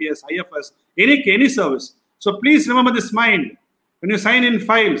IAS, IPS, IFS, any service. So please remember this mind. When you sign in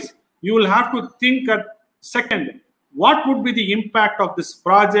files, you will have to think a second, what would be the impact of this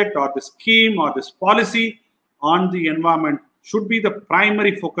project or this scheme or this policy on the environment should be the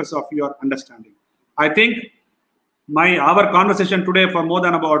primary focus of your understanding. I think our conversation today for more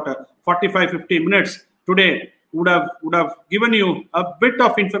than about 45-50 minutes today would have given you a bit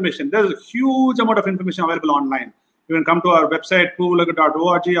of information. There's a huge amount of information available online. You can come to our website,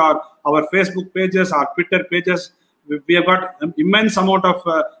 poovulagin.org, or our Facebook pages, our Twitter pages. We have got an immense amount of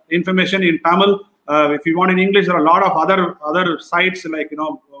information in Tamil. If you want in English, there are a lot of other sites like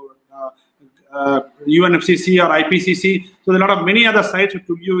UNFCCC or IPCC. So there are a lot of many other sites which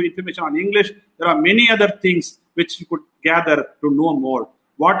give you information on English. There are many other things which you could gather to know more.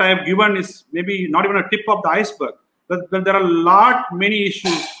 What I have given is maybe not even a tip of the iceberg, but there are many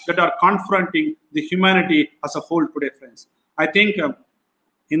issues that are confronting the humanity as a whole today, friends. I think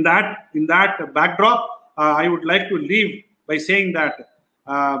in that backdrop, I would like to leave by saying that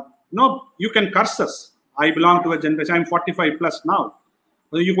no, you can curse us. I belong to a generation. I'm 45 plus now.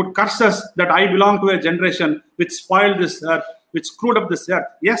 So you could curse us that I belong to a generation which spoiled this earth, which screwed up this earth.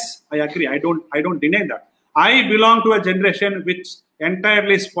 Yes, I agree. I don't deny that. I belong to a generation which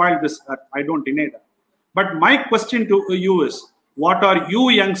entirely spoiled this earth. I don't deny that. But my question to you is, what are you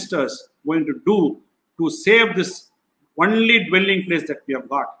youngsters going to do to save this only dwelling place that we have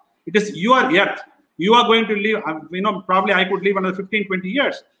got? It is your earth. You are going to live, probably I could live another 15, 20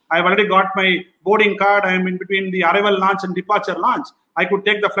 years. I've already got my boarding card. I am in between the arrival launch and departure launch. I could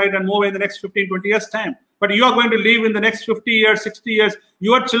take the flight and move in the next 15, 20 years time. But you are going to live in the next 50 years, 60 years.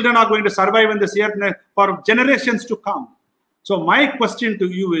 Your children are going to survive in this earth for generations to come. So my question to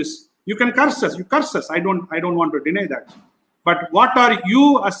you is, you can curse us. You curse us. I don't want to deny that. But what are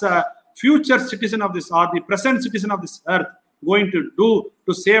you as a future citizen of this, or the present citizen of this earth, going to do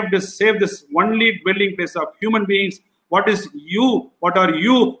to save this only dwelling place of human beings? What are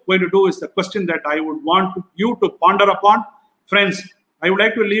you going to do is the question that I would want you to ponder upon. Friends, I would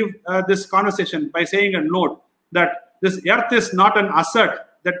like to leave this conversation by saying a note that this earth is not an asset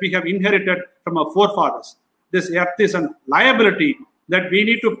that we have inherited from our forefathers. This earth is a liability that we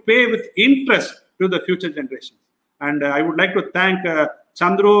need to pay with interest to the future generations. And I would like to thank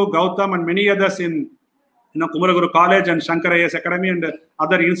Chandru, Gautam, and many others in Kumaraguru College and Shankar IAS Academy and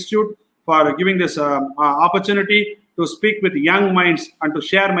other institute for giving this opportunity to speak with young minds and to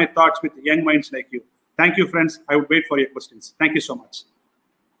share my thoughts with young minds like you. Thank you, friends. I would wait for your questions. Thank you so much.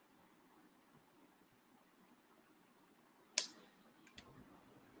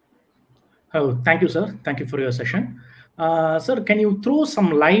 Oh, thank you, sir. Thank you for your session. Sir, can you throw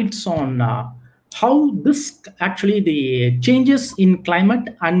some lights on how this actually the changes in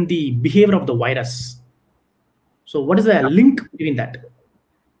climate and the behavior of the virus? So what is the link between that?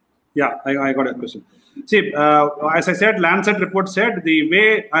 Yeah, I got a question. See, as I said, Lancet report said the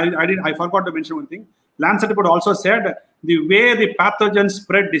way, I forgot to mention one thing. Lancet report also said the way the pathogens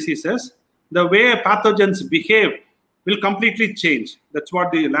spread diseases, the way pathogens behave will completely change. That's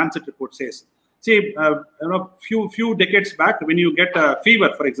what the Lancet report says. See, few decades back, when you get a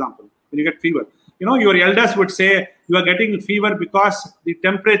fever, for example, your elders would say you are getting fever because the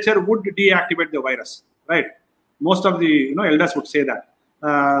temperature would deactivate the virus, right? Most of the elders would say that.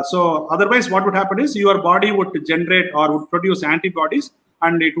 So otherwise, what would happen is your body would generate or would produce antibodies,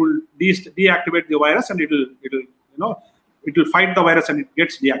 and it will deactivate the virus, and it will fight the virus, and it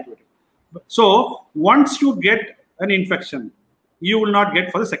gets deactivated. So once you get an infection, you will not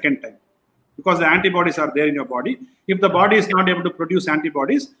get for the second time because the antibodies are there in your body. If the body is not able to produce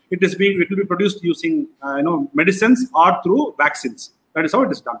antibodies, it will be produced using medicines or through vaccines. That is how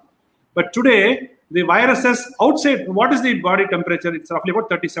it is done. But today, the viruses outside, what is the body temperature? It's roughly about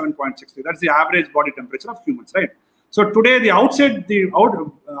 37.60. That's the average body temperature of humans, right? So today, the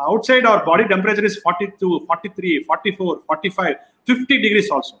outside our body temperature is 42, 43, 44, 45, 50 degrees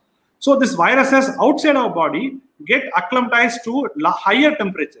also. So these viruses outside our body get acclimatized to higher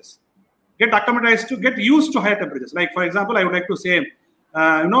temperatures, get used to higher temperatures. Like, for example, I would like to say,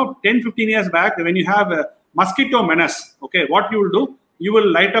 10, 15 years back, when you have a mosquito menace, okay, what you will do? You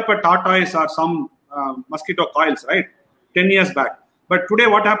will light up a tortoise or some mosquito coils, right? 10 years back. But today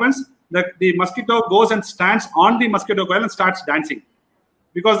what happens? The mosquito goes and stands on the mosquito coil and starts dancing.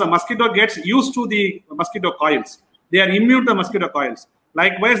 Because the mosquito gets used to the mosquito coils. They are immune to mosquito coils.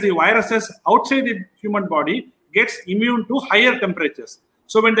 Likewise, the viruses outside the human body gets immune to higher temperatures.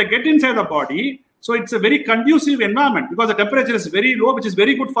 So when they get inside the body, so it's a very conducive environment because the temperature is very low, which is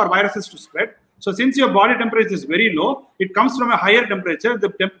very good for viruses to spread. So since your body temperature is very low, it comes from a higher temperature.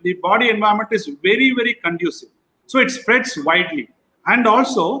 The body environment is very, very conducive. So it spreads widely. And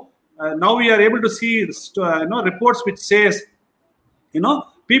also, now we are able to see reports which says,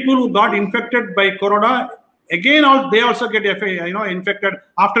 people who got infected by corona, again, they also get infected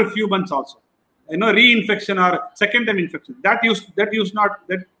after a few months also. Reinfection or second time infection. That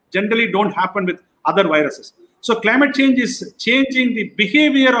generally don't happen with other viruses. So climate change is changing the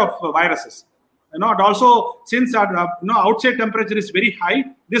behavior of viruses. And also, since outside temperature is very high,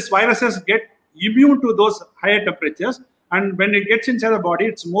 these viruses get immune to those higher temperatures, and when it gets inside the body,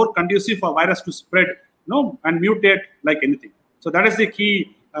 it's more conducive for virus to spread, and mutate like anything. So that is the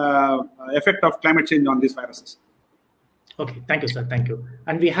key effect of climate change on these viruses. Okay, thank you, sir. Thank you.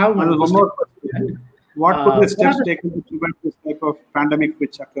 And we have one more question. What could the steps taken to prevent this type of pandemic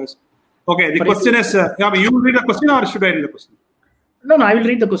which occurs? Okay, the question is, you will read the question or should I read the question? No, I will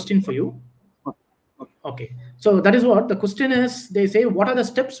read the question for you. Okay. So that is what the question is. They say, what are the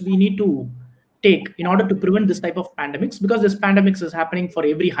steps we need to take in order to prevent this type of pandemics? Because this pandemics is happening for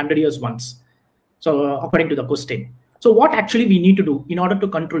every 100 years once. So according to the question. So what actually we need to do in order to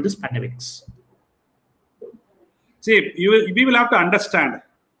control this pandemics? See, we will have to understand,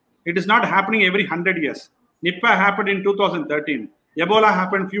 it is not happening every 100 years. Nipah happened in 2013. Ebola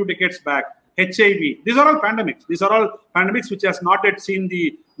happened a few decades back. HIV. These are all pandemics. These are all pandemics which has not yet seen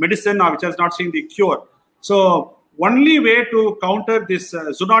the medicine or which has not seen the cure. So only way to counter this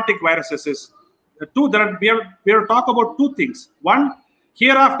zoonotic viruses is we have to talk about two things. One,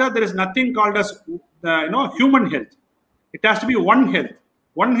 hereafter there is nothing called as human health. It has to be one health.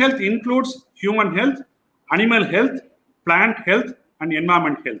 One health includes human health, animal health, plant health, and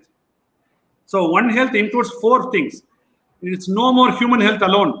environment health. So one health includes four things. It's no more human health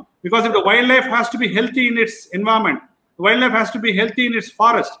alone, because if the wildlife has to be healthy in its environment, wildlife has to be healthy in its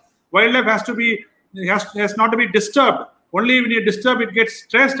forest, wildlife has not to be disturbed. Only when you disturb, it gets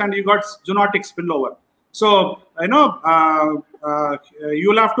stressed and you got zoonotic spillover. So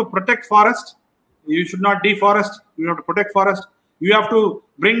you'll have to protect forest. You should not deforest. You have to protect forest. You have to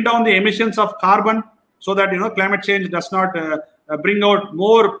bring down the emissions of carbon so that climate change does not bring out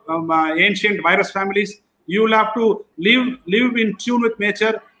more ancient virus families. You will have to live in tune with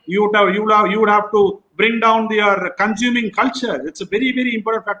nature. You would have to bring down your consuming culture. It's a very, very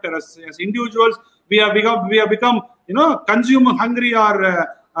important factor. As individuals, we have become consumer hungry, or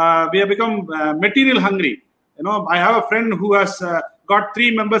we have become material hungry. I have a friend who has got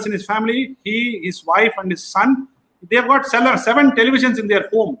 3 members in his family. He, his wife, and his son. They have got 7 televisions in their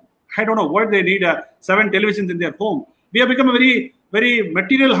home. I don't know what they need 7 televisions in their home. We have become a very, very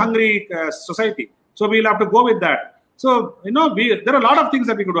material hungry society. So we'll have to go with that. So there are a lot of things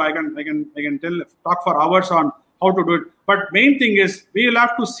that we could do. I can talk for hours on how to do it. But main thing is we will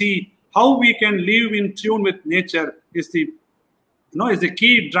have to see how we can live in tune with nature is the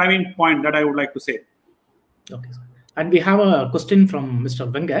key driving point that I would like to say. Okay, sir. And we have a question from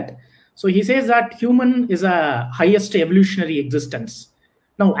Mr. Vengat. So he says that human is a highest evolutionary existence.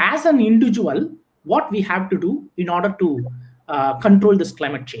 Now, as an individual, what we have to do in order to control this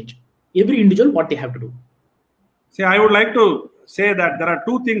climate change? Every individual, what they have to do? See, I would like to say that there are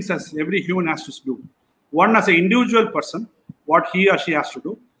 2 things as every human has to do. One, as an individual person, what he or she has to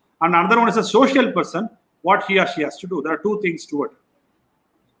do. And another one is a social person, what he or she has to do. There are 2 things to it.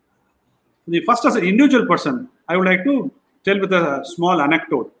 The first, as an individual person, I would like to tell with a small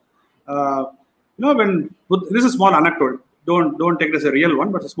anecdote. When this is a small anecdote, don't take it as a real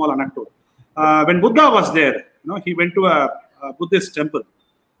one, but it's a small anecdote. When Buddha was there, he went to a Buddhist temple.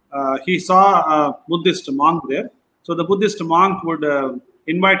 He saw a Buddhist monk there. So the Buddhist monk would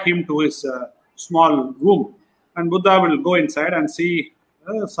invite him to his small room, and Buddha will go inside and see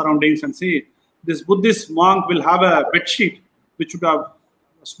surroundings and see this Buddhist monk will have a bed sheet which would have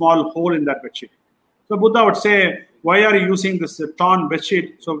a small hole in that bed sheet. So Buddha would say, "Why are you using this torn bed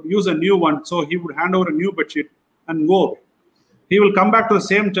sheet? So use a new one." So he would hand over a new bed sheet and go. He will come back to the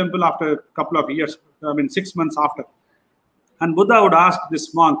same temple after a couple of years, 6 months after. And Buddha would ask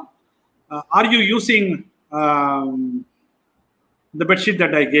this monk, "Are you using the bedsheet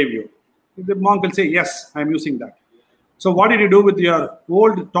that I gave you?" The monk will say, "Yes, I am using that." "So what did you do with your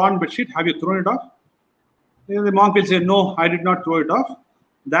old torn bedsheet? Have you thrown it off?" And the monk will say, "No, I did not throw it off.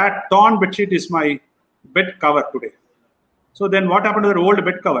 That torn bedsheet is my bed cover today." So then what happened to the old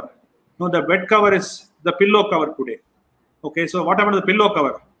bed cover? No, the bed cover is the pillow cover today. Okay, so what happened to the pillow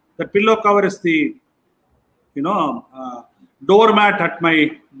cover? The pillow cover is the doormat at my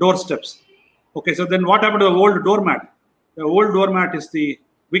doorsteps. Okay, so then what happened to the old doormat? The old doormat is the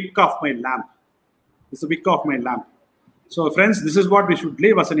wick of my lamp. It's the wick of my lamp. So friends, this is what we should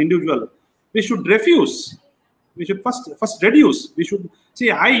live as an individual. we should refuse. We should first reduce. We should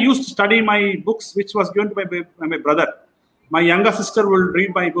see. I used to study my books, which was given to my brother. My younger sister will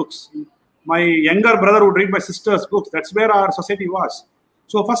read my books. My younger brother would read my sister's books. That's where our society was.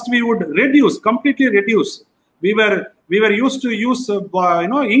 So first we would reduce, completely reduce. We were used to use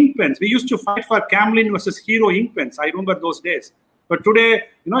ink pens. We used to fight for Camlin versus Hero ink pens. I remember those days. But today,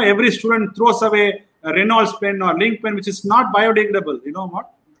 every student throws away a Reynolds pen or Link pen, which is not biodegradable. You know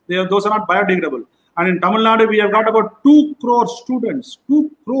what? Those are not biodegradable. And in Tamil Nadu, we have got about 2 crore students.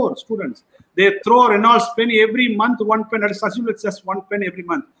 2 crore students. They throw Reynolds pen every month, 1 pen. Let's assume it's just 1 pen every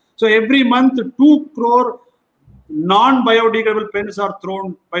month. So every month, 2 crore non-biodegradable pens are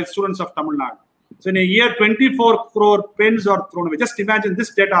thrown by students of Tamil Nadu. So in a year, 24 crore pens are thrown away. Just imagine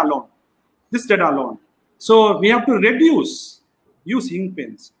this data alone. This data alone. So we have to reduce. Use ink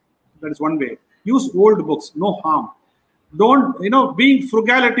pens. That is one way. Use old books. No harm. Don't, being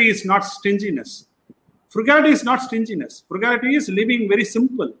frugality is not stinginess. Frugality is not stinginess. Frugality is living very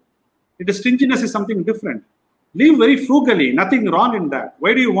simple. Stinginess is something different. Live very frugally. Nothing wrong in that.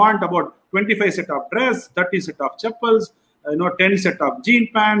 Why do you want about 25 set of dress, 30 set of chappals, 10 set of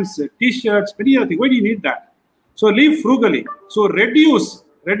jean pants, t-shirts, many other things? Why do you need that? So live frugally. So reduce.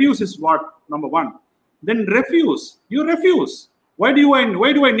 Reduce is what? Number one. Then refuse. You refuse. Why do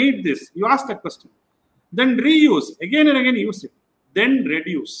I need this? You ask that question. Then reuse. Again and again use it. Then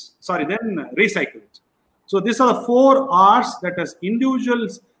reduce. Then recycle it. So these are the 4 R's that as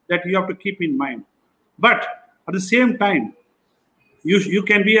individuals that you have to keep in mind. But at the same time, you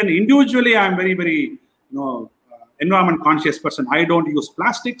can be an individually. I am very, very environment conscious person. I don't use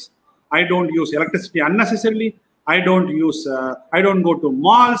plastics. I don't use electricity unnecessarily. I don't go to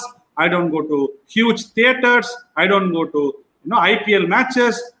malls. I don't go to huge theaters. I don't go to IPL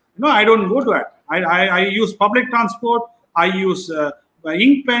matches. I don't go to that. I use public transport. I use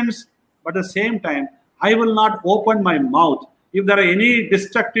ink pens. But at the same time, I will not open my mouth. If there are any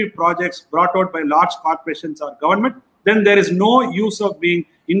destructive projects brought out by large corporations or government, then there is no use of being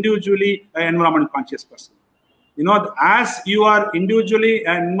individually an environment conscious person. As you are individually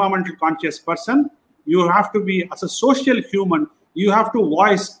an environmental conscious person, you have to be, as a social human, you have to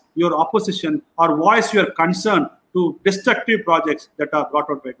voice your opposition or voice your concern to destructive projects that are brought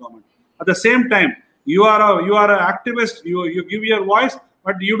out by government. At the same time, you are an activist. You give your voice,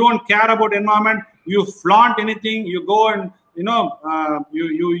 but you don't care about environment. You flaunt anything. You go and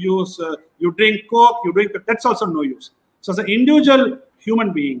you drink Coke. That's also no use. So as an individual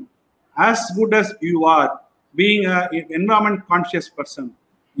human being, as good as you are, being an environment conscious person,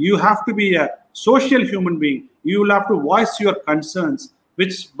 you have to be a social human being. You will have to voice your concerns,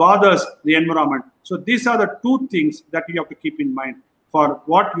 which bothers the environment. So these are the 2 things that you have to keep in mind for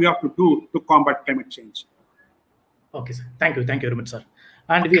what you have to do to combat climate change. Okay, sir. Thank you very much, sir.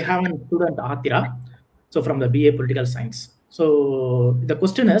 And we have a student, Atira, so from the BA Political Science. So the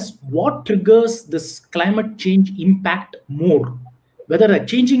question is, what triggers this climate change impact more, whether a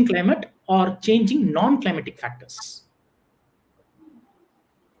changing climate or changing non-climatic factors?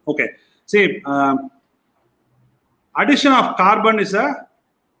 Okay. See, addition of carbon is a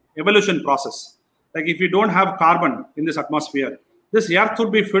evolution process. Like if you don't have carbon in this atmosphere, this earth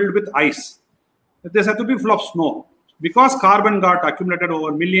would be filled with ice. This earth would be full of snow. Because carbon got accumulated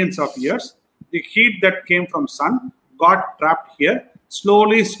over millions of years, the heat that came from sun got trapped here.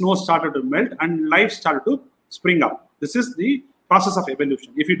 Slowly, snow started to melt and life started to spring up. This is the process of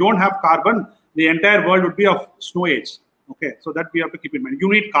evolution. If you don't have carbon, the entire world would be of snow age. Okay, so that we have to keep in mind. You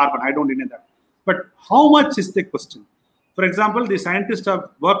need carbon. I don't deny that. But how much is the question? For example, the scientists have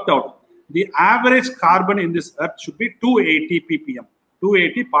worked out the average carbon in this earth should be 280 ppm,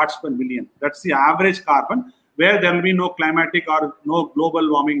 280 parts per million. That's the average carbon, where there will be no climatic or no global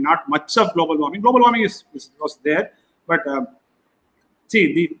warming, not much of global warming. Global warming was there, but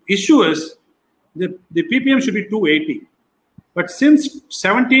see, the issue is the ppm should be 280. But since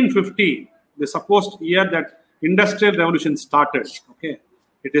 1750, the supposed year that industrial revolution started, okay,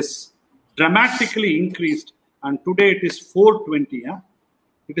 it is dramatically increased, and today it is 420. Yeah?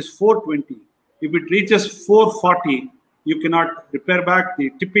 It is 420. If it reaches 440, you cannot repair back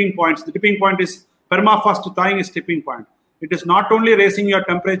the tipping points. The tipping point is permafrost thawing is tipping point. It is not only raising your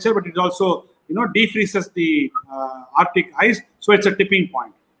temperature, but it also defreezes the Arctic ice. So it's a tipping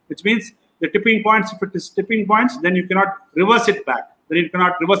point, which means the tipping points. If it is tipping points, then you cannot reverse it back.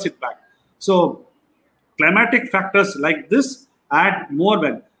 So climatic factors like this add more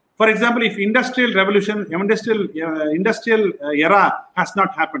value. For example, if industrial era has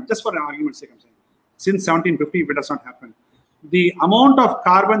not happened, just for an argument's sake, I'm saying, since 1750, if it has not happened, the amount of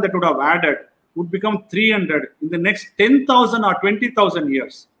carbon that would have added would become 300 in the next 10,000 or 20,000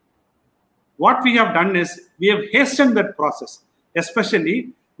 years. what we have done is we have hastened that process, especially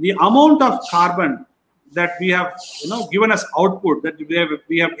the amount of carbon that we have given us output, that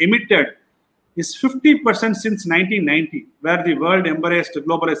we have emitted, is 50% since 1990, where the world embraced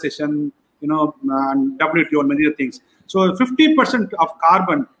globalization, and WTO and many other things. So 50% of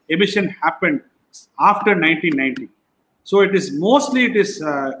carbon emission happened after 1990. So it is mostly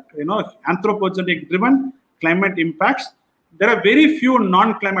anthropogenic driven climate impacts. There are very few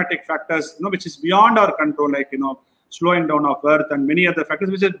non-climatic factors, which is beyond our control, like slowing down of Earth and many other factors,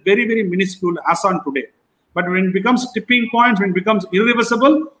 which are very, very minuscule as on today. But when it becomes tipping points, when it becomes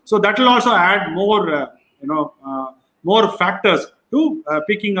irreversible, so that will also add more, more factors to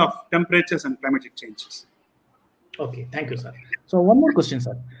peaking of temperatures and climatic changes. Okay, thank you, sir. So one more question,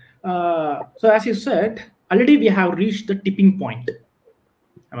 sir. So as you said, already we have reached the tipping point.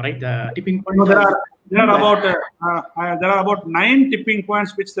 Am I right? The tipping point. No, there are about 9 tipping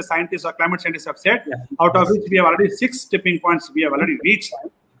points which the scientists or climate scientists have said. Yeah. Out of which we have already 6 tipping points we have already reached.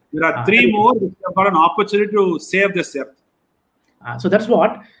 There are 3 more which have got an opportunity to save this Earth. So that's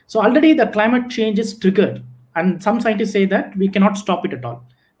what. So already the climate change is triggered, and some scientists say that we cannot stop it at all.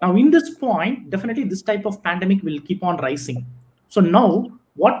 Now, in this point, definitely this type of pandemic will keep on rising. So now,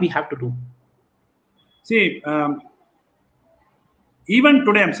 what we have to do? See, even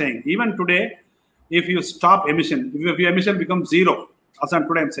today, I'm saying, even today, if you stop emission, if your emission becomes 0, as I'm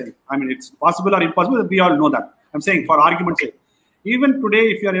today, I'm saying, I mean, it's possible or impossible, we all know that. I'm saying, for argument's sake, even today,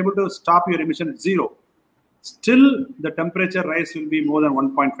 if you are able to stop your emission at 0, still the temperature rise will be more than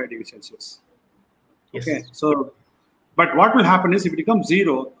 1.5 degrees Celsius. Yes. Okay, so, but what will happen is if it becomes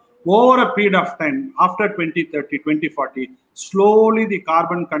 0, over a period of time, after 2030, 2040, slowly the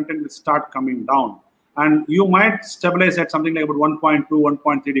carbon content will start coming down. And you might stabilize at something like about 1.2,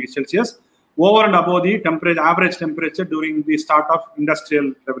 1.3 degrees Celsius, over and above the average temperature during the start of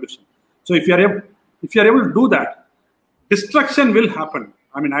industrial revolution. So if you are able to do that, destruction will happen.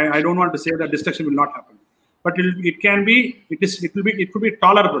 I mean, I don't want to say that destruction will not happen, but it could be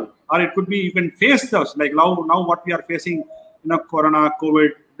tolerable, or it could be, you can face those, like now what we are facing, Corona,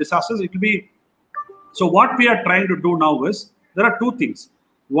 COVID disasters. It will be. So what we are trying to do now is, there are 2 things.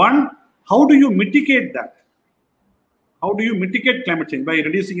 One, how do you mitigate that? How do you mitigate climate change? By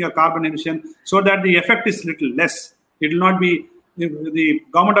reducing your carbon emission so that the effect is little less. It will not be, the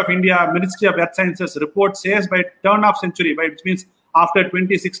Government of India, Ministry of Earth Sciences report says by turn of century, which means after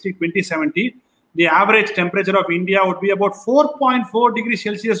 2060, 2070, the average temperature of India would be about 4.4 degrees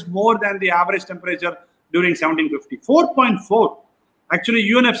Celsius more than the average temperature during 1750. 4.4. Actually,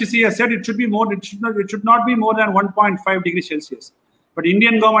 UNFCCC has said it should be more. It should not be more than 1.5 degrees Celsius. But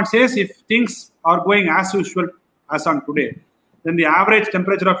Indian government says if things are going as usual as on today, then the average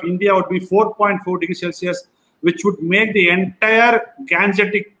temperature of India would be 4.4 degrees Celsius, which would make the entire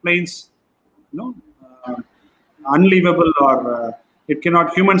Gangetic plains, unlivable, or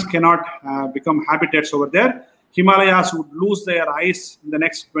humans cannot become habitats over there. Himalayas would lose their ice in the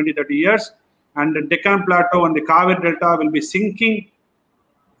next 20-30 years, and the Deccan Plateau and the Kaveri Delta will be sinking.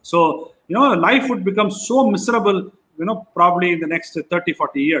 So, life would become so miserable, probably in the next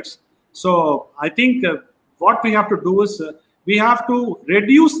 30-40 years. So I think what we have to do is we have to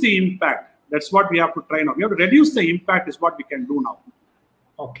reduce the impact. That's what we have to try now. We have to reduce the impact is what we can do now.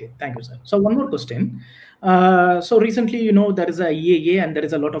 Okay, thank you, sir. So one more question. So recently, there is a EAA and there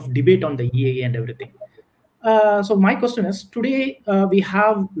is a lot of debate on the EAA and everything. So my question is, today we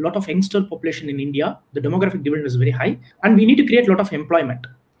have a lot of youngster population in India. The demographic dividend is very high, and we need to create a lot of employment.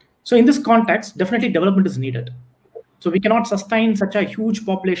 So in this context, definitely development is needed. So we cannot sustain such a huge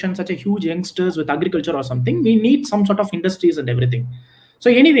population, such a huge youngsters with agriculture or something. We need some sort of industries and everything.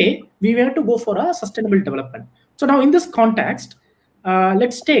 So anyway, we have to go for a sustainable development. So now in this context,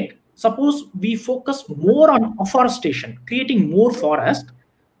 let's take, suppose we focus more on afforestation, creating more forest.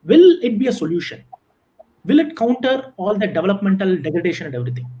 Will it be a solution? Will it counter all the developmental degradation and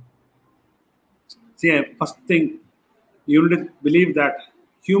everything? See, first thing, you need to believe that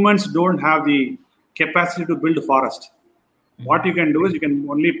humans don't have the capacity to build a forest. What you can do is you can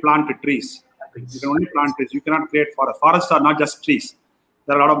only plant trees. You can only plant trees. You cannot create forests. Forests are not just trees.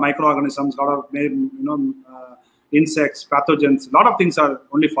 There are a lot of microorganisms, a lot of insects, pathogens. A lot of things are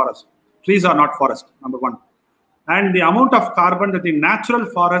only forests. Trees are not forest, number one. And the amount of carbon that the natural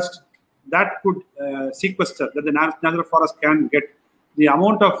forest that could sequester, that the natural forest can get, the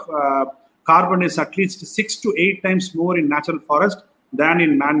amount of carbon is at least 6 to 8 times more in natural forest than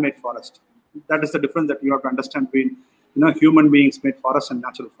in man-made forest. That is the difference that you have to understand between human beings made forest and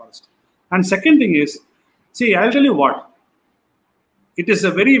natural forest. And second thing is, see, I'll tell you what. It is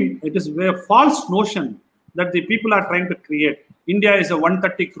a false notion that the people are trying to create. India is a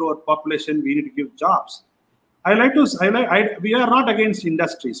 130 crore population. We need to give jobs. We are not against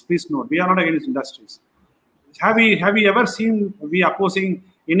industries. Please note, we are not against industries. Have we ever seen we opposing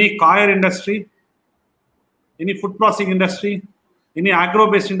any coir industry, any food processing industry, any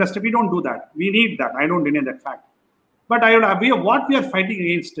agro-based industry? We don't do that. We need that. I don't deny that fact. But what we are fighting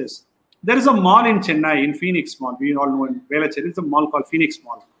against is, there is a mall in Chennai, in Phoenix Mall. We all know in Velachery, it's a mall called Phoenix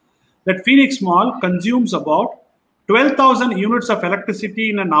Mall. That Phoenix Mall consumes about 12,000 units of electricity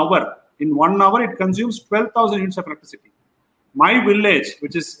in an hour. In 1 hour, it consumes 12,000 units of electricity. My village,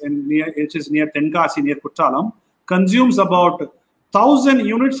 which is near Tenkasi, near Kuttalam, consumes about 1,000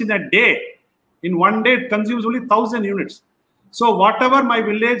 units in a day. In 1 day, it consumes only 1,000 units. So whatever my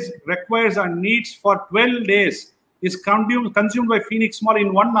village requires and needs for 12 days is consumed by Phoenix Mall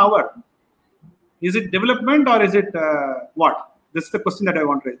in 1 hour. Is it development or is it what? This is the question that I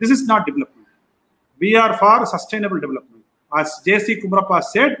want to raise. This is not development. We are for sustainable development. As J.C. Kumarappa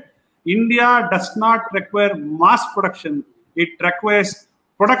said, India does not require mass production. It requires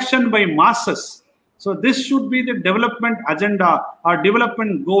production by masses. So this should be the development agenda or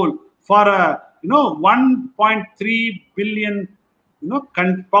development goal for a 1.3 billion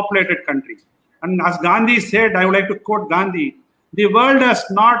populated country. And as Gandhi said, I would like to quote Gandhi: the world has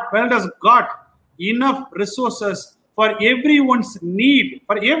got enough resources for everyone's need,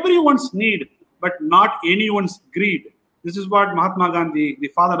 but not anyone's greed. This is what Mahatma Gandhi, the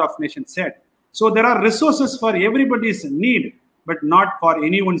father of nation, said. So there are resources for everybody's need, but not for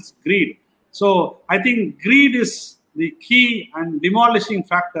anyone's greed. So I think greed is the key and demolishing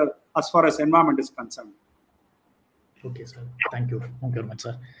factor as far as environment is concerned. Okay, sir. Thank you. Thank you very much,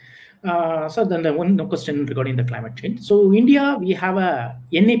 sir. So then the one question regarding the climate change. So India, we have a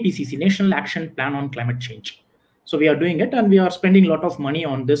NAPCC, National Action Plan on Climate Change. So we are doing it and we are spending a lot of money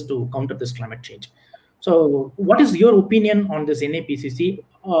on this to counter this climate change. So what is your opinion on this NAPCC?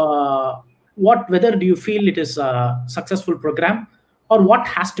 Whether do you feel it is a successful program or what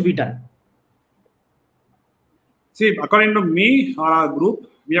has to be done? See, according to me, our group,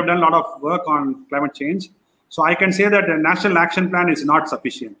 we have done a lot of work on climate change. So I can say that the National Action Plan is not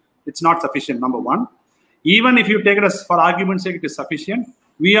sufficient. It's not sufficient, number one. Even if you take it as, for argument's sake, it is sufficient,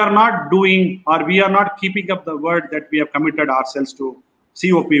 we are not doing or we are not keeping up the word that we have committed ourselves to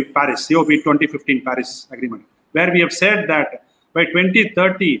COP 2015 Paris Agreement, where we have said that by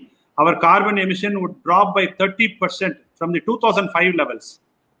 2030, our carbon emission would drop by 30% from the 2005 levels.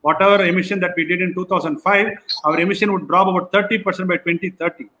 Whatever emission that we did in 2005, our emission would drop about 30% by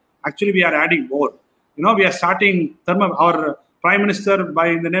 2030. Actually, we are adding more. We are starting our Prime Minister,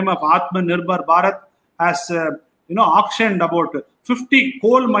 in the name of Atmanirbhar Bharat, has auctioned about 50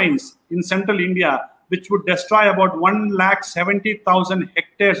 coal mines in central India, which would destroy about 170,000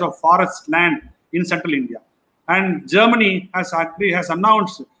 hectares of forest land in central India. And Germany has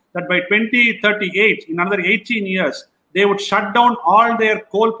announced that by 2038, in another 18 years, they would shut down all their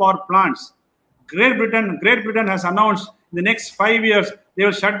coal power plants. Great Britain has announced in the next 5 years, they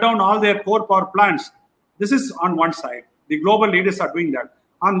will shut down all their coal power plants. This is on one side. The global leaders are doing that.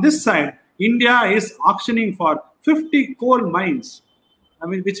 On this side, India is auctioning for 50 coal mines.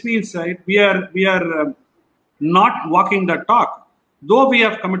 Which means we are not walking the talk. Though we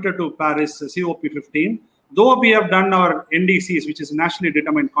have committed to Paris COP15, though we have done our NDCs, which is nationally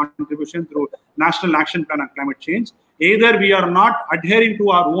determined contribution through National Action Plan on Climate Change, either we are not adhering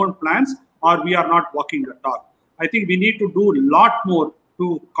to our own plans or we are not walking the talk. I think we need to do a lot more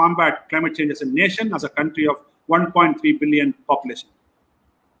to combat climate change as a nation, as a country of 1.3 billion population.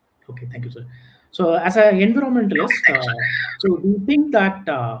 Okay, thank you, sir. So as an environmentalist, so do you think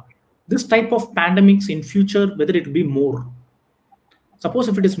that this type of pandemics in future, whether it will be more? Suppose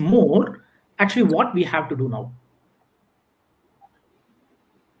if it is more, actually what we have to do now?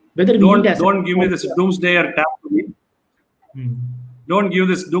 Whether don't give me this doomsdayer tag to me. Don't give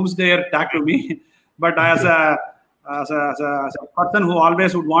this doomsdayer tag to me. But as a person who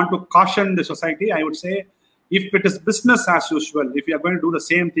always would want to caution the society, I would say, if it is business as usual, if you are going to do the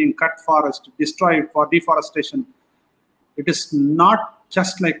same thing, cut forest, destroy for deforestation, it is not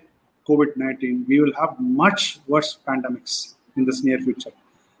just like COVID-19. We will have much worse pandemics in this near future.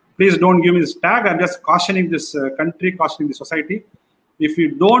 Please don't give me this tag. I'm just cautioning this country, cautioning the society. If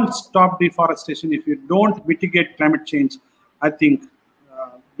you don't stop deforestation, if you don't mitigate climate change, I think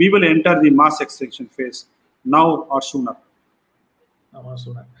we will enter the mass extinction phase now or sooner.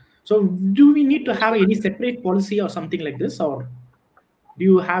 So do we need to have any separate policy or something like this, or do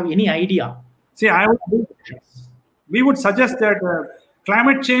you have any idea? See, we would suggest that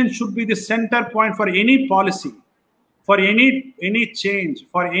climate change should be the center point for any policy, for any change,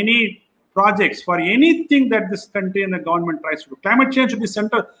 for any projects for anything that this country and the government tries to do. Climate change should be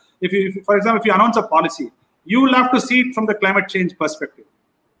central. For example, if you announce a policy, you will have to see it from the climate change perspective.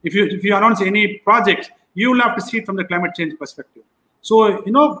 If you announce any project, you will have to see it from the climate change perspective. So,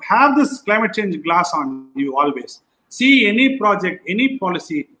 have this climate change glass on you always. See any project, any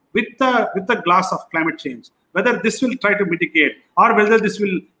policy with the glass of climate change, whether this will try to mitigate or whether this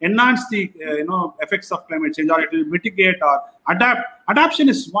will enhance the effects of climate change, or it will mitigate or adapt. Adaptation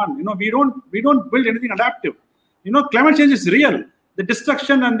is one. We don't build anything adaptive. Climate change is real. The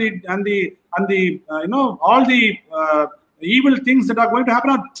destruction and all the evil things that are going to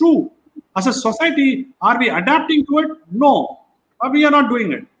happen are true. As a society, are we adapting to it? No, we are not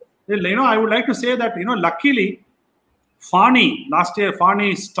doing it. I would like to say that luckily, last year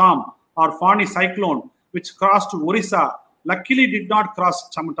Fani storm or Fani cyclone, which crossed Orissa, luckily did not cross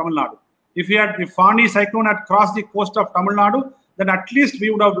Tamil Nadu. If Fani cyclone had crossed the coast of Tamil Nadu, then at least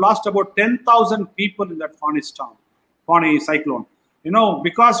we would have lost about 10,000 people in that Fani cyclone.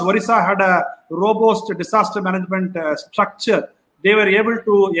 Because Orissa had a robust disaster management structure, they were able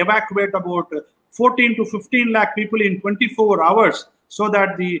to evacuate about 14 to 15 lakh people in 24 hours, so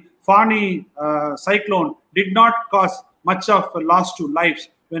that the Fani cyclone did not cause much of a loss to lives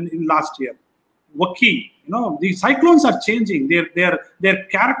in last year. Waki, the cyclones are changing. Their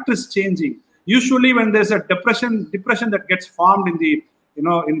character is changing. Usually, when there's a depression that gets formed in the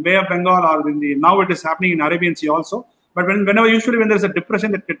in Bay of Bengal, or now it is happening in Arabian Sea also. But usually when there's a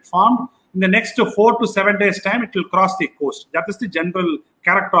depression that gets formed, in the next 4 to 7 days time, it will cross the coast. That is the general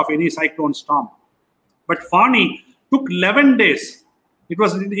character of any cyclone storm. But Fani took 11 days. It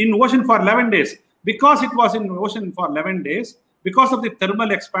was in ocean for 11 days. Because it was in ocean for 11 days, because of the thermal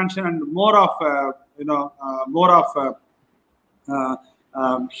expansion and more of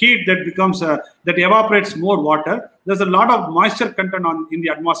heat that becomes that evaporates more water, there's a lot of moisture content in the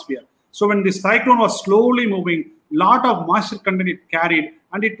atmosphere. So when the cyclone was slowly moving, lot of moisture content it carried,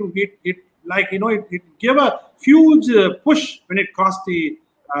 and it gave a huge push when it crossed the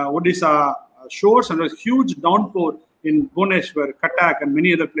Odisha shores, and there was huge downpour in Bhubaneswar, Cuttack, and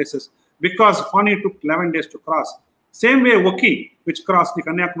many other places, because Fani took 11 days to cross. Same way Waki, which crossed the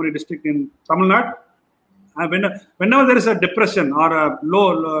Kanyakumari district in Tamil Nadu. Whenever there is a depression or a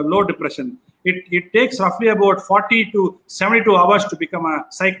low depression, it takes roughly about 40 to 72 hours to become a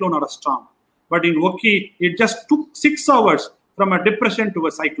cyclone or a storm. But in Waki, it just took 6 hours from a depression to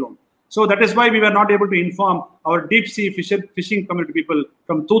a cyclone. So that is why we were not able to inform our deep sea fishing community people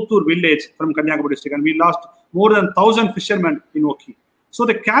from Thuttur village from Kanyakumari district, and we lost more than 1,000 fishermen in Waki. So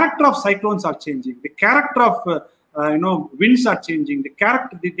the character of cyclones are changing. The character of winds are changing. The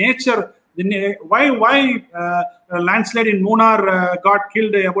nature. Why landslide in Munnar got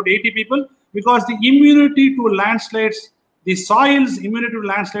killed about 80 people? Because the immunity to landslides, the soil's immunity to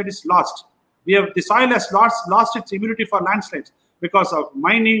landslide is lost. The soil has lost its immunity for landslides because of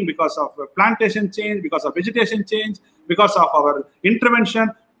mining, because of plantation change, because of vegetation change, because of our intervention.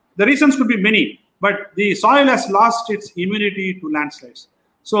 The reasons could be many, but the soil has lost its immunity to landslides.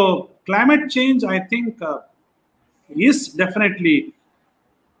 So climate change, I think, is definitely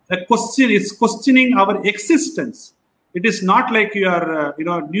a question. It's questioning our existence. It is not like your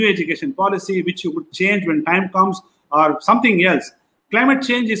new education policy, which you would change when time comes, or something else. Climate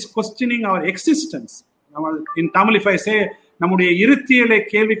change is questioning our existence. In Tamil, if I say,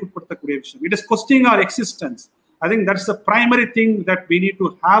 it is questioning our existence. I think that's the primary thing that we need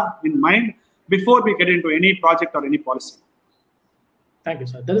to have in mind before we get into any project or any policy. Thank you,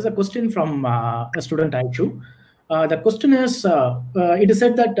 sir. There is a question from a student, Aishu. The question is, it is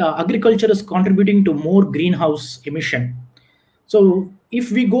said that agriculture is contributing to more greenhouse emission. So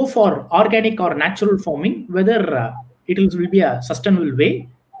if we go for organic or natural farming, whether it will be a sustainable way,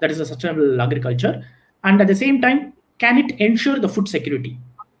 that is a sustainable agriculture, and at the same time, can it ensure the food security?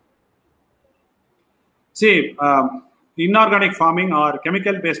 See, inorganic farming or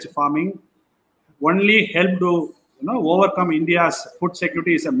chemical-based farming only help to overcome India's food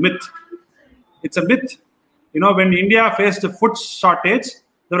security is a myth. It's a myth. When India faced a food shortage,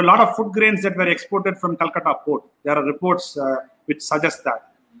 there were a lot of food grains that were exported from Calcutta port. There are reports which suggest that.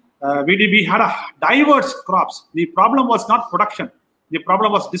 We had a diverse crops. The problem was not production. The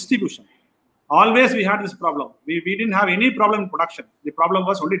problem was distribution. Always we had this problem. We didn't have any problem in production. The problem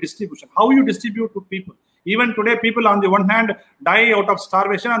was only distribution. How you distribute to people. Even today, people on the one hand die out of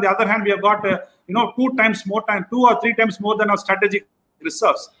starvation. On the other hand, we have got 2 or 3 times more than our strategic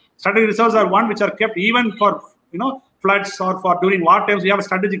reserves. Strategic reserves are one which are kept even for floods or for during war times. We have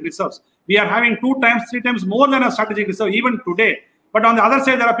strategic reserves. We are having 2 times, 3 times more than a strategic reserve even today. But on the other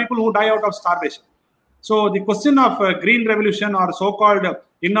side, there are people who die out of starvation. So the question of green revolution or so-called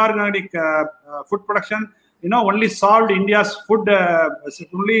inorganic food production, only solved India's food,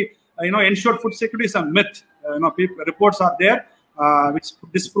 only, ensured food security is a myth. Reports are there which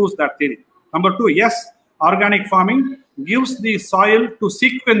disproves that theory. Number two, yes, organic farming gives the soil to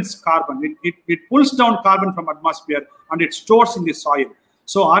sequence carbon. It pulls down carbon from atmosphere and it stores in the soil.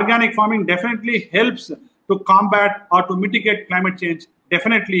 So organic farming definitely helps to combat or to mitigate climate change.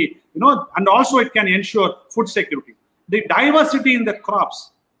 Definitely, and also it can ensure food security. The diversity in the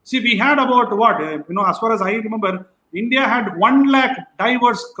crops. See, we had about what, as far as I remember, India had 1 lakh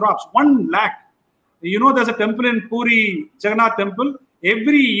diverse crops. 1 lakh. There's a temple in Puri, Jagannath temple.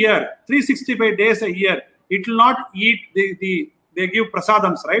 Every year, 365 days a year, it will not eat they give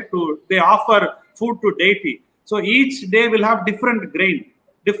prasadams, right? They offer food to deity. So each day will have different grain,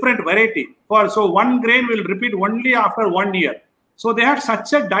 different variety. So one grain will repeat only after 1 year. So they had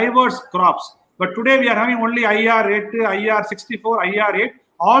such a diverse crops. But today we are having only IR8, IR64,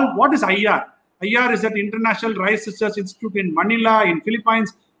 IR8. What is IR? IR is that International Rice Research Institute in Manila, in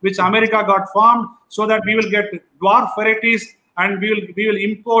Philippines, which America got formed so that we will get dwarf varieties and we will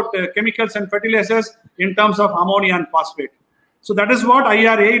import chemicals and fertilizers in terms of ammonia and phosphate. So that is what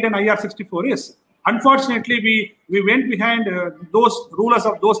IR8 and IR64 is. Unfortunately, we went behind, those rulers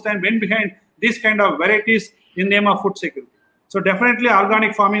of those time went behind these kind of varieties in name of food security. So definitely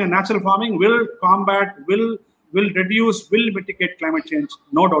organic farming and natural farming will combat, will reduce, will mitigate climate change.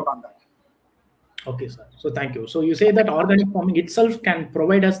 No doubt on that. Okay, sir. So thank you. So you say that organic farming itself can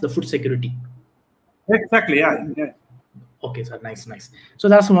provide us the food security. Exactly. Yeah. Okay, sir. Nice. So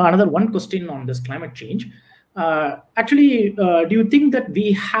that's another one question on this climate change. Actually, do you think that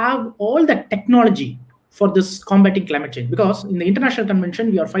we have all the technology for this combating climate change? Because in the international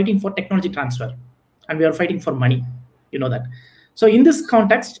convention, we are fighting for technology transfer and we are fighting for money. You know that. So in this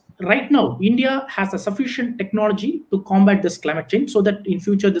context, right now, India has a sufficient technology to combat this climate change so that in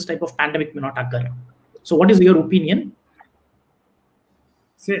future, this type of pandemic may not occur. So what is your opinion?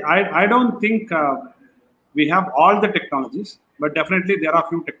 See, I don't think we have all the technologies, but definitely there are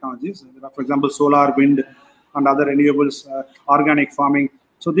few technologies. There are, for example, solar, wind, and other renewables, organic farming.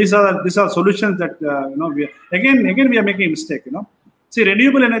 So these are solutions that we are making a mistake. See,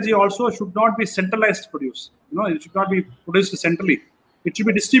 renewable energy also should not be centralized produced. It should not be produced centrally. It should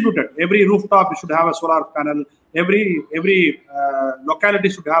be distributed. Every rooftop should have a solar panel. Every locality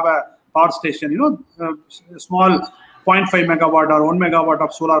should have a power station. Small 0.5 megawatt or 1 megawatt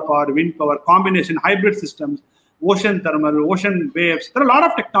of solar power, wind power, combination, hybrid systems, ocean thermal, ocean waves. There are a lot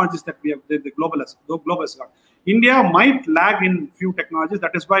of technologies that we have. The global has got. India might lag in few technologies.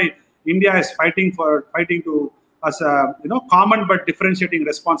 That is why India is fighting to as a common but differentiating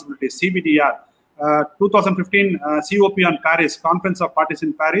responsibilities. CBDR. 2015 COP on Paris, Conference of Parties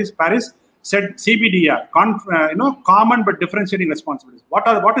in Paris said CBDR, common but differentiating responsibilities.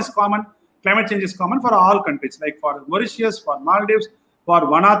 What is common? Climate change is common for all countries, like for Mauritius, for Maldives, for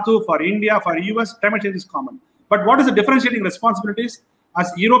Vanuatu, for India, for US. Climate change is common. But what is the differentiating responsibilities?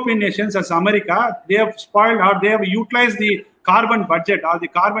 As European nations, as America, they have spoiled or they have utilized the carbon budget or the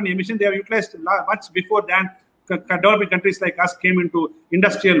carbon emission. They have utilized much before than developing countries like us came into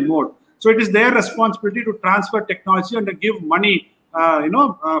industrial mode. So it is their responsibility to transfer technology and to give money,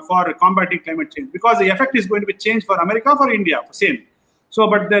 for combating climate change, because the effect is going to be changed for America, for India, same. So,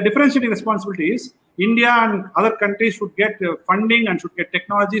 but the differentiating responsibility is India and other countries should get funding and should get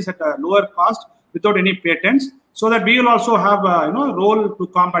technologies at a lower cost without any patents, so that we will also have a role to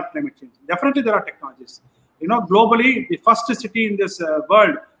combat climate change. Definitely, there are technologies. Globally, the first city in this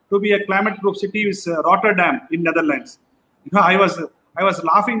world to be a climate-proof city is Rotterdam in Netherlands. I was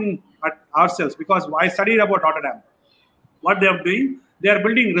laughing at ourselves because I studied about Rotterdam. What they are doing, they are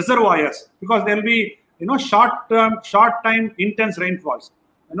building reservoirs because there will be short time intense rainfalls.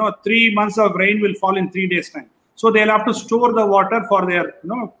 3 months of rain will fall in 3 days time. So they'll have to store the water for their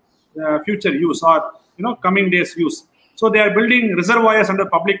future use or coming days use. So they are building reservoirs under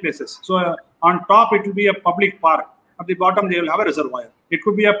public places. So on top it will be a public park. At the bottom they will have a reservoir. It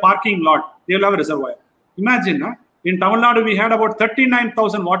could be a parking lot. They will have a reservoir. Imagine, in Tamil Nadu we had about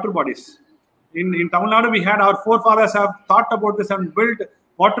 39,000 water bodies. In Tamil Nadu we had, our forefathers have thought about this and built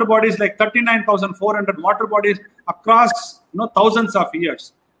water bodies like 39,400 water bodies across thousands of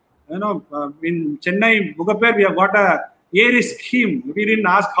years. In Chennai, Mugapper, we have got a airy scheme. We didn't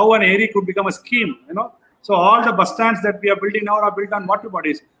ask how an airy could become a scheme. So all the bus stands that we are building now are built on water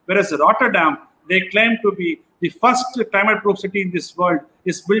bodies. Whereas Rotterdam, they claim to be the first climate-proof city in this world,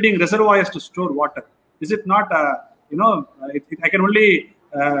 is building reservoirs to store water. Is it not? I can only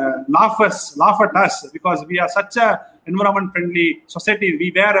laugh at us because we are such a environment-friendly society.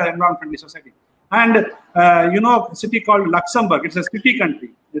 We were an environment-friendly society. And a city called Luxembourg, it's a city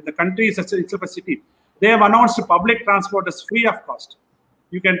country. The country is itself a city. They have announced public transport is free of cost.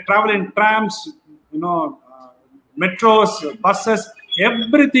 You can travel in trams, metros, buses,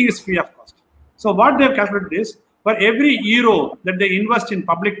 everything is free of cost. So what they have calculated is, for every euro that they invest in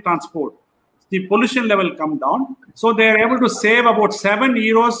public transport, the pollution level come down. So they are able to save about 7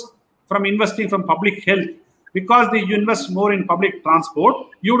 euros from investing from public health. Because you invest more in public transport,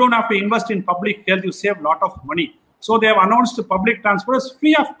 you don't have to invest in public health, you save a lot of money. So they have announced public transport is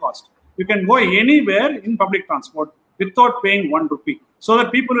free of cost. You can go anywhere in public transport without paying 1 rupee. So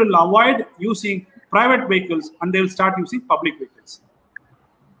that people will avoid using private vehicles and they will start using public vehicles.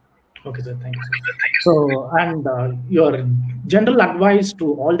 Okay, sir. Thank you. So, and your general advice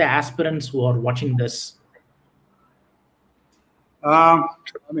to all the aspirants who are watching this? I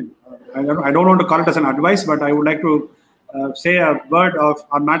don't want to call it as an advice, but I would like to say a word of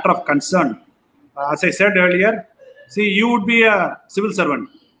a matter of concern. As I said earlier, see, you would be a civil servant,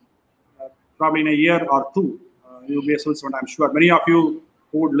 probably in a year or two. You will be a civil servant, I'm sure. Many of you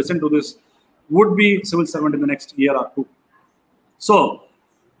who would listen to this would be civil servant in the next year or two. So,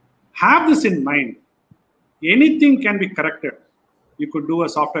 have this in mind. Anything can be corrected. You could do a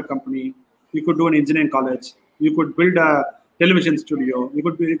software company. You could do an engineering college. You could build a television studio. You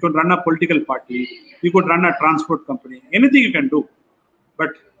could run a political party. You could run a transport company. Anything you can do. But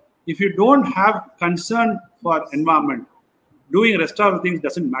if you don't have concern for environment, doing rest of the things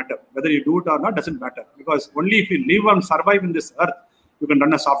doesn't matter. Whether you do it or not doesn't matter. Because only if you live and survive in this earth, you can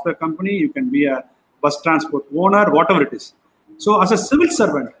run a software company, you can be a bus transport owner, whatever it is. So as a civil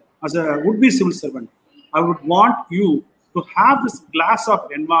servant, as a would-be civil servant, I would want you to have this glass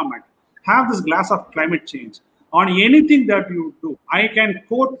of environment, have this glass of climate change on anything that you do. I can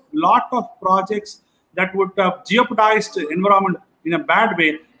quote a lot of projects that would have jeopardized environment in a bad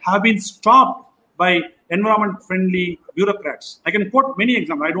way have been stopped by environment-friendly bureaucrats. I can quote many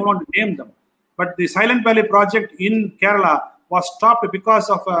examples. I don't want to name them. But the Silent Valley project in Kerala was stopped because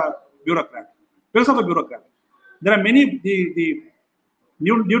of a bureaucrat. Because of a bureaucrat. There are many, the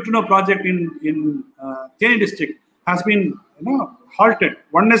Neutrino project in Thane district has been halted.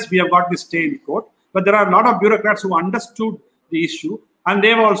 One is we have got this stay in court, but there are a lot of bureaucrats who understood the issue and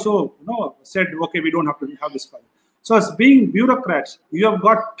they've also said, okay, we don't have to have this project. So as being bureaucrats, you have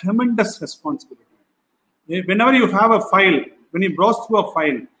got tremendous responsibility. Whenever you have a file, when you browse through a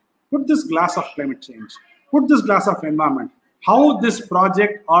file, put this glass of climate change, put this glass of environment, how this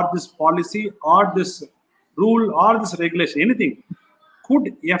project or this policy or this rule or this regulation, anything,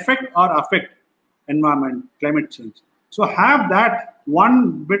 could affect environment, climate change. So have that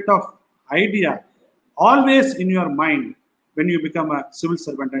one bit of idea always in your mind when you become a civil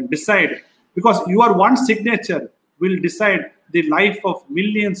servant and decide, because your one signature will decide the life of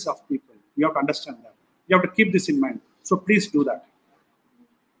millions of people. You have to understand that. You have to keep this in mind. So please do that.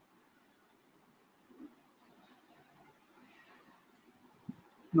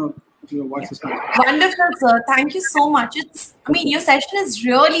 No. Wonderful, sir. Thank you so much. Your session has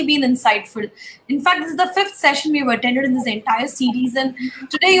really been insightful. In fact, this is the 5th session we've attended in this entire series, and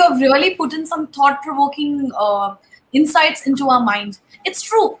today you have really put in some thought-provoking insights into our mind. It's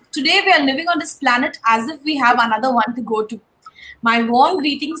true. Today we are living on this planet as if we have another one to go to. My warm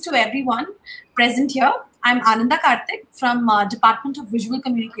greetings to everyone present here. I'm Ananda Karthik from Department of Visual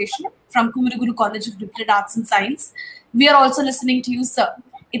Communication from Kumaraguru College of Liberal Arts and Science. We are also listening to you, sir.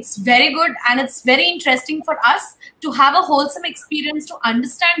 It's very good and it's very interesting for us to have a wholesome experience to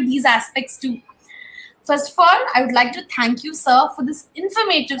understand these aspects too. First of all, I would like to thank you, sir, for this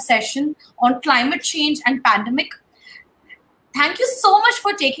informative session on climate change and pandemic. Thank you so much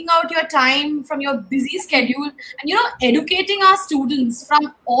for taking out your time from your busy schedule and, educating our students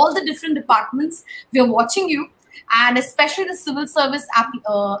from all the different departments. We are watching you, and especially the civil service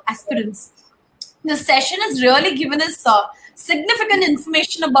aspirants. This session has really given us significant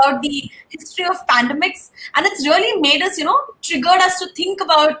information about the history of pandemics, and it's really made us, triggered us to think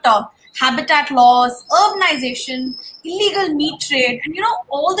about habitat loss, urbanization, illegal meat trade, and,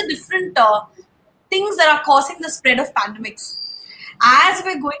 all the different things that are causing the spread of pandemics. As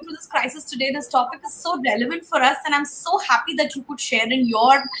we're going through this crisis today, this topic is so relevant for us, and I'm so happy that you could share in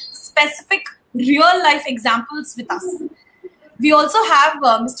your specific real-life examples with us. We also have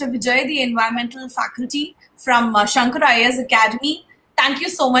Mr. Vijay, the environmental faculty from Shankar IAS Academy. Thank you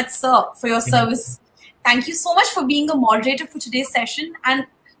so much, sir, for your service. Thank you so much for being a moderator for today's session and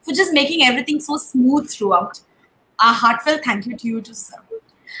for just making everything so smooth throughout. A heartfelt thank you to you too, sir.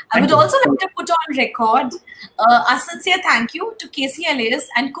 I would also like to put on record a sincere thank you to KCLAS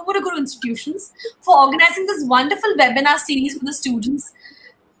and Kumaraguru institutions for organizing this wonderful webinar series for the students.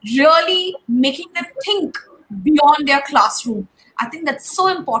 really making them think beyond their classroom. I think that's so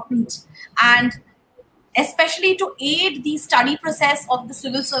important, and especially to aid the study process of the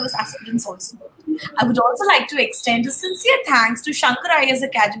civil service aspirants also. I would also like to extend a sincere thanks to Shankar IAS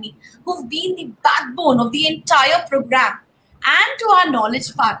Academy, who've been the backbone of the entire program, and to our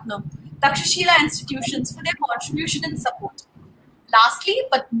knowledge partner, Takshashila Institution, for their contribution and support. Lastly,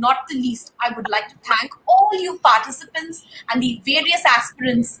 but not the least, I would like to thank all you participants and the various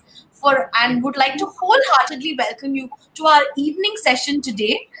aspirants and would like to wholeheartedly welcome you to our evening session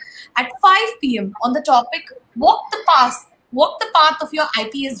today at 5 p.m. on the topic Walk the Path of Your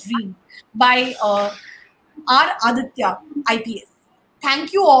IPS Dream by R. Aditya, IPS.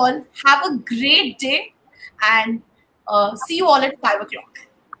 Thank you all. Have a great day, and see you all at 5 o'clock.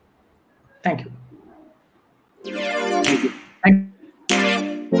 Thank you. Thank you.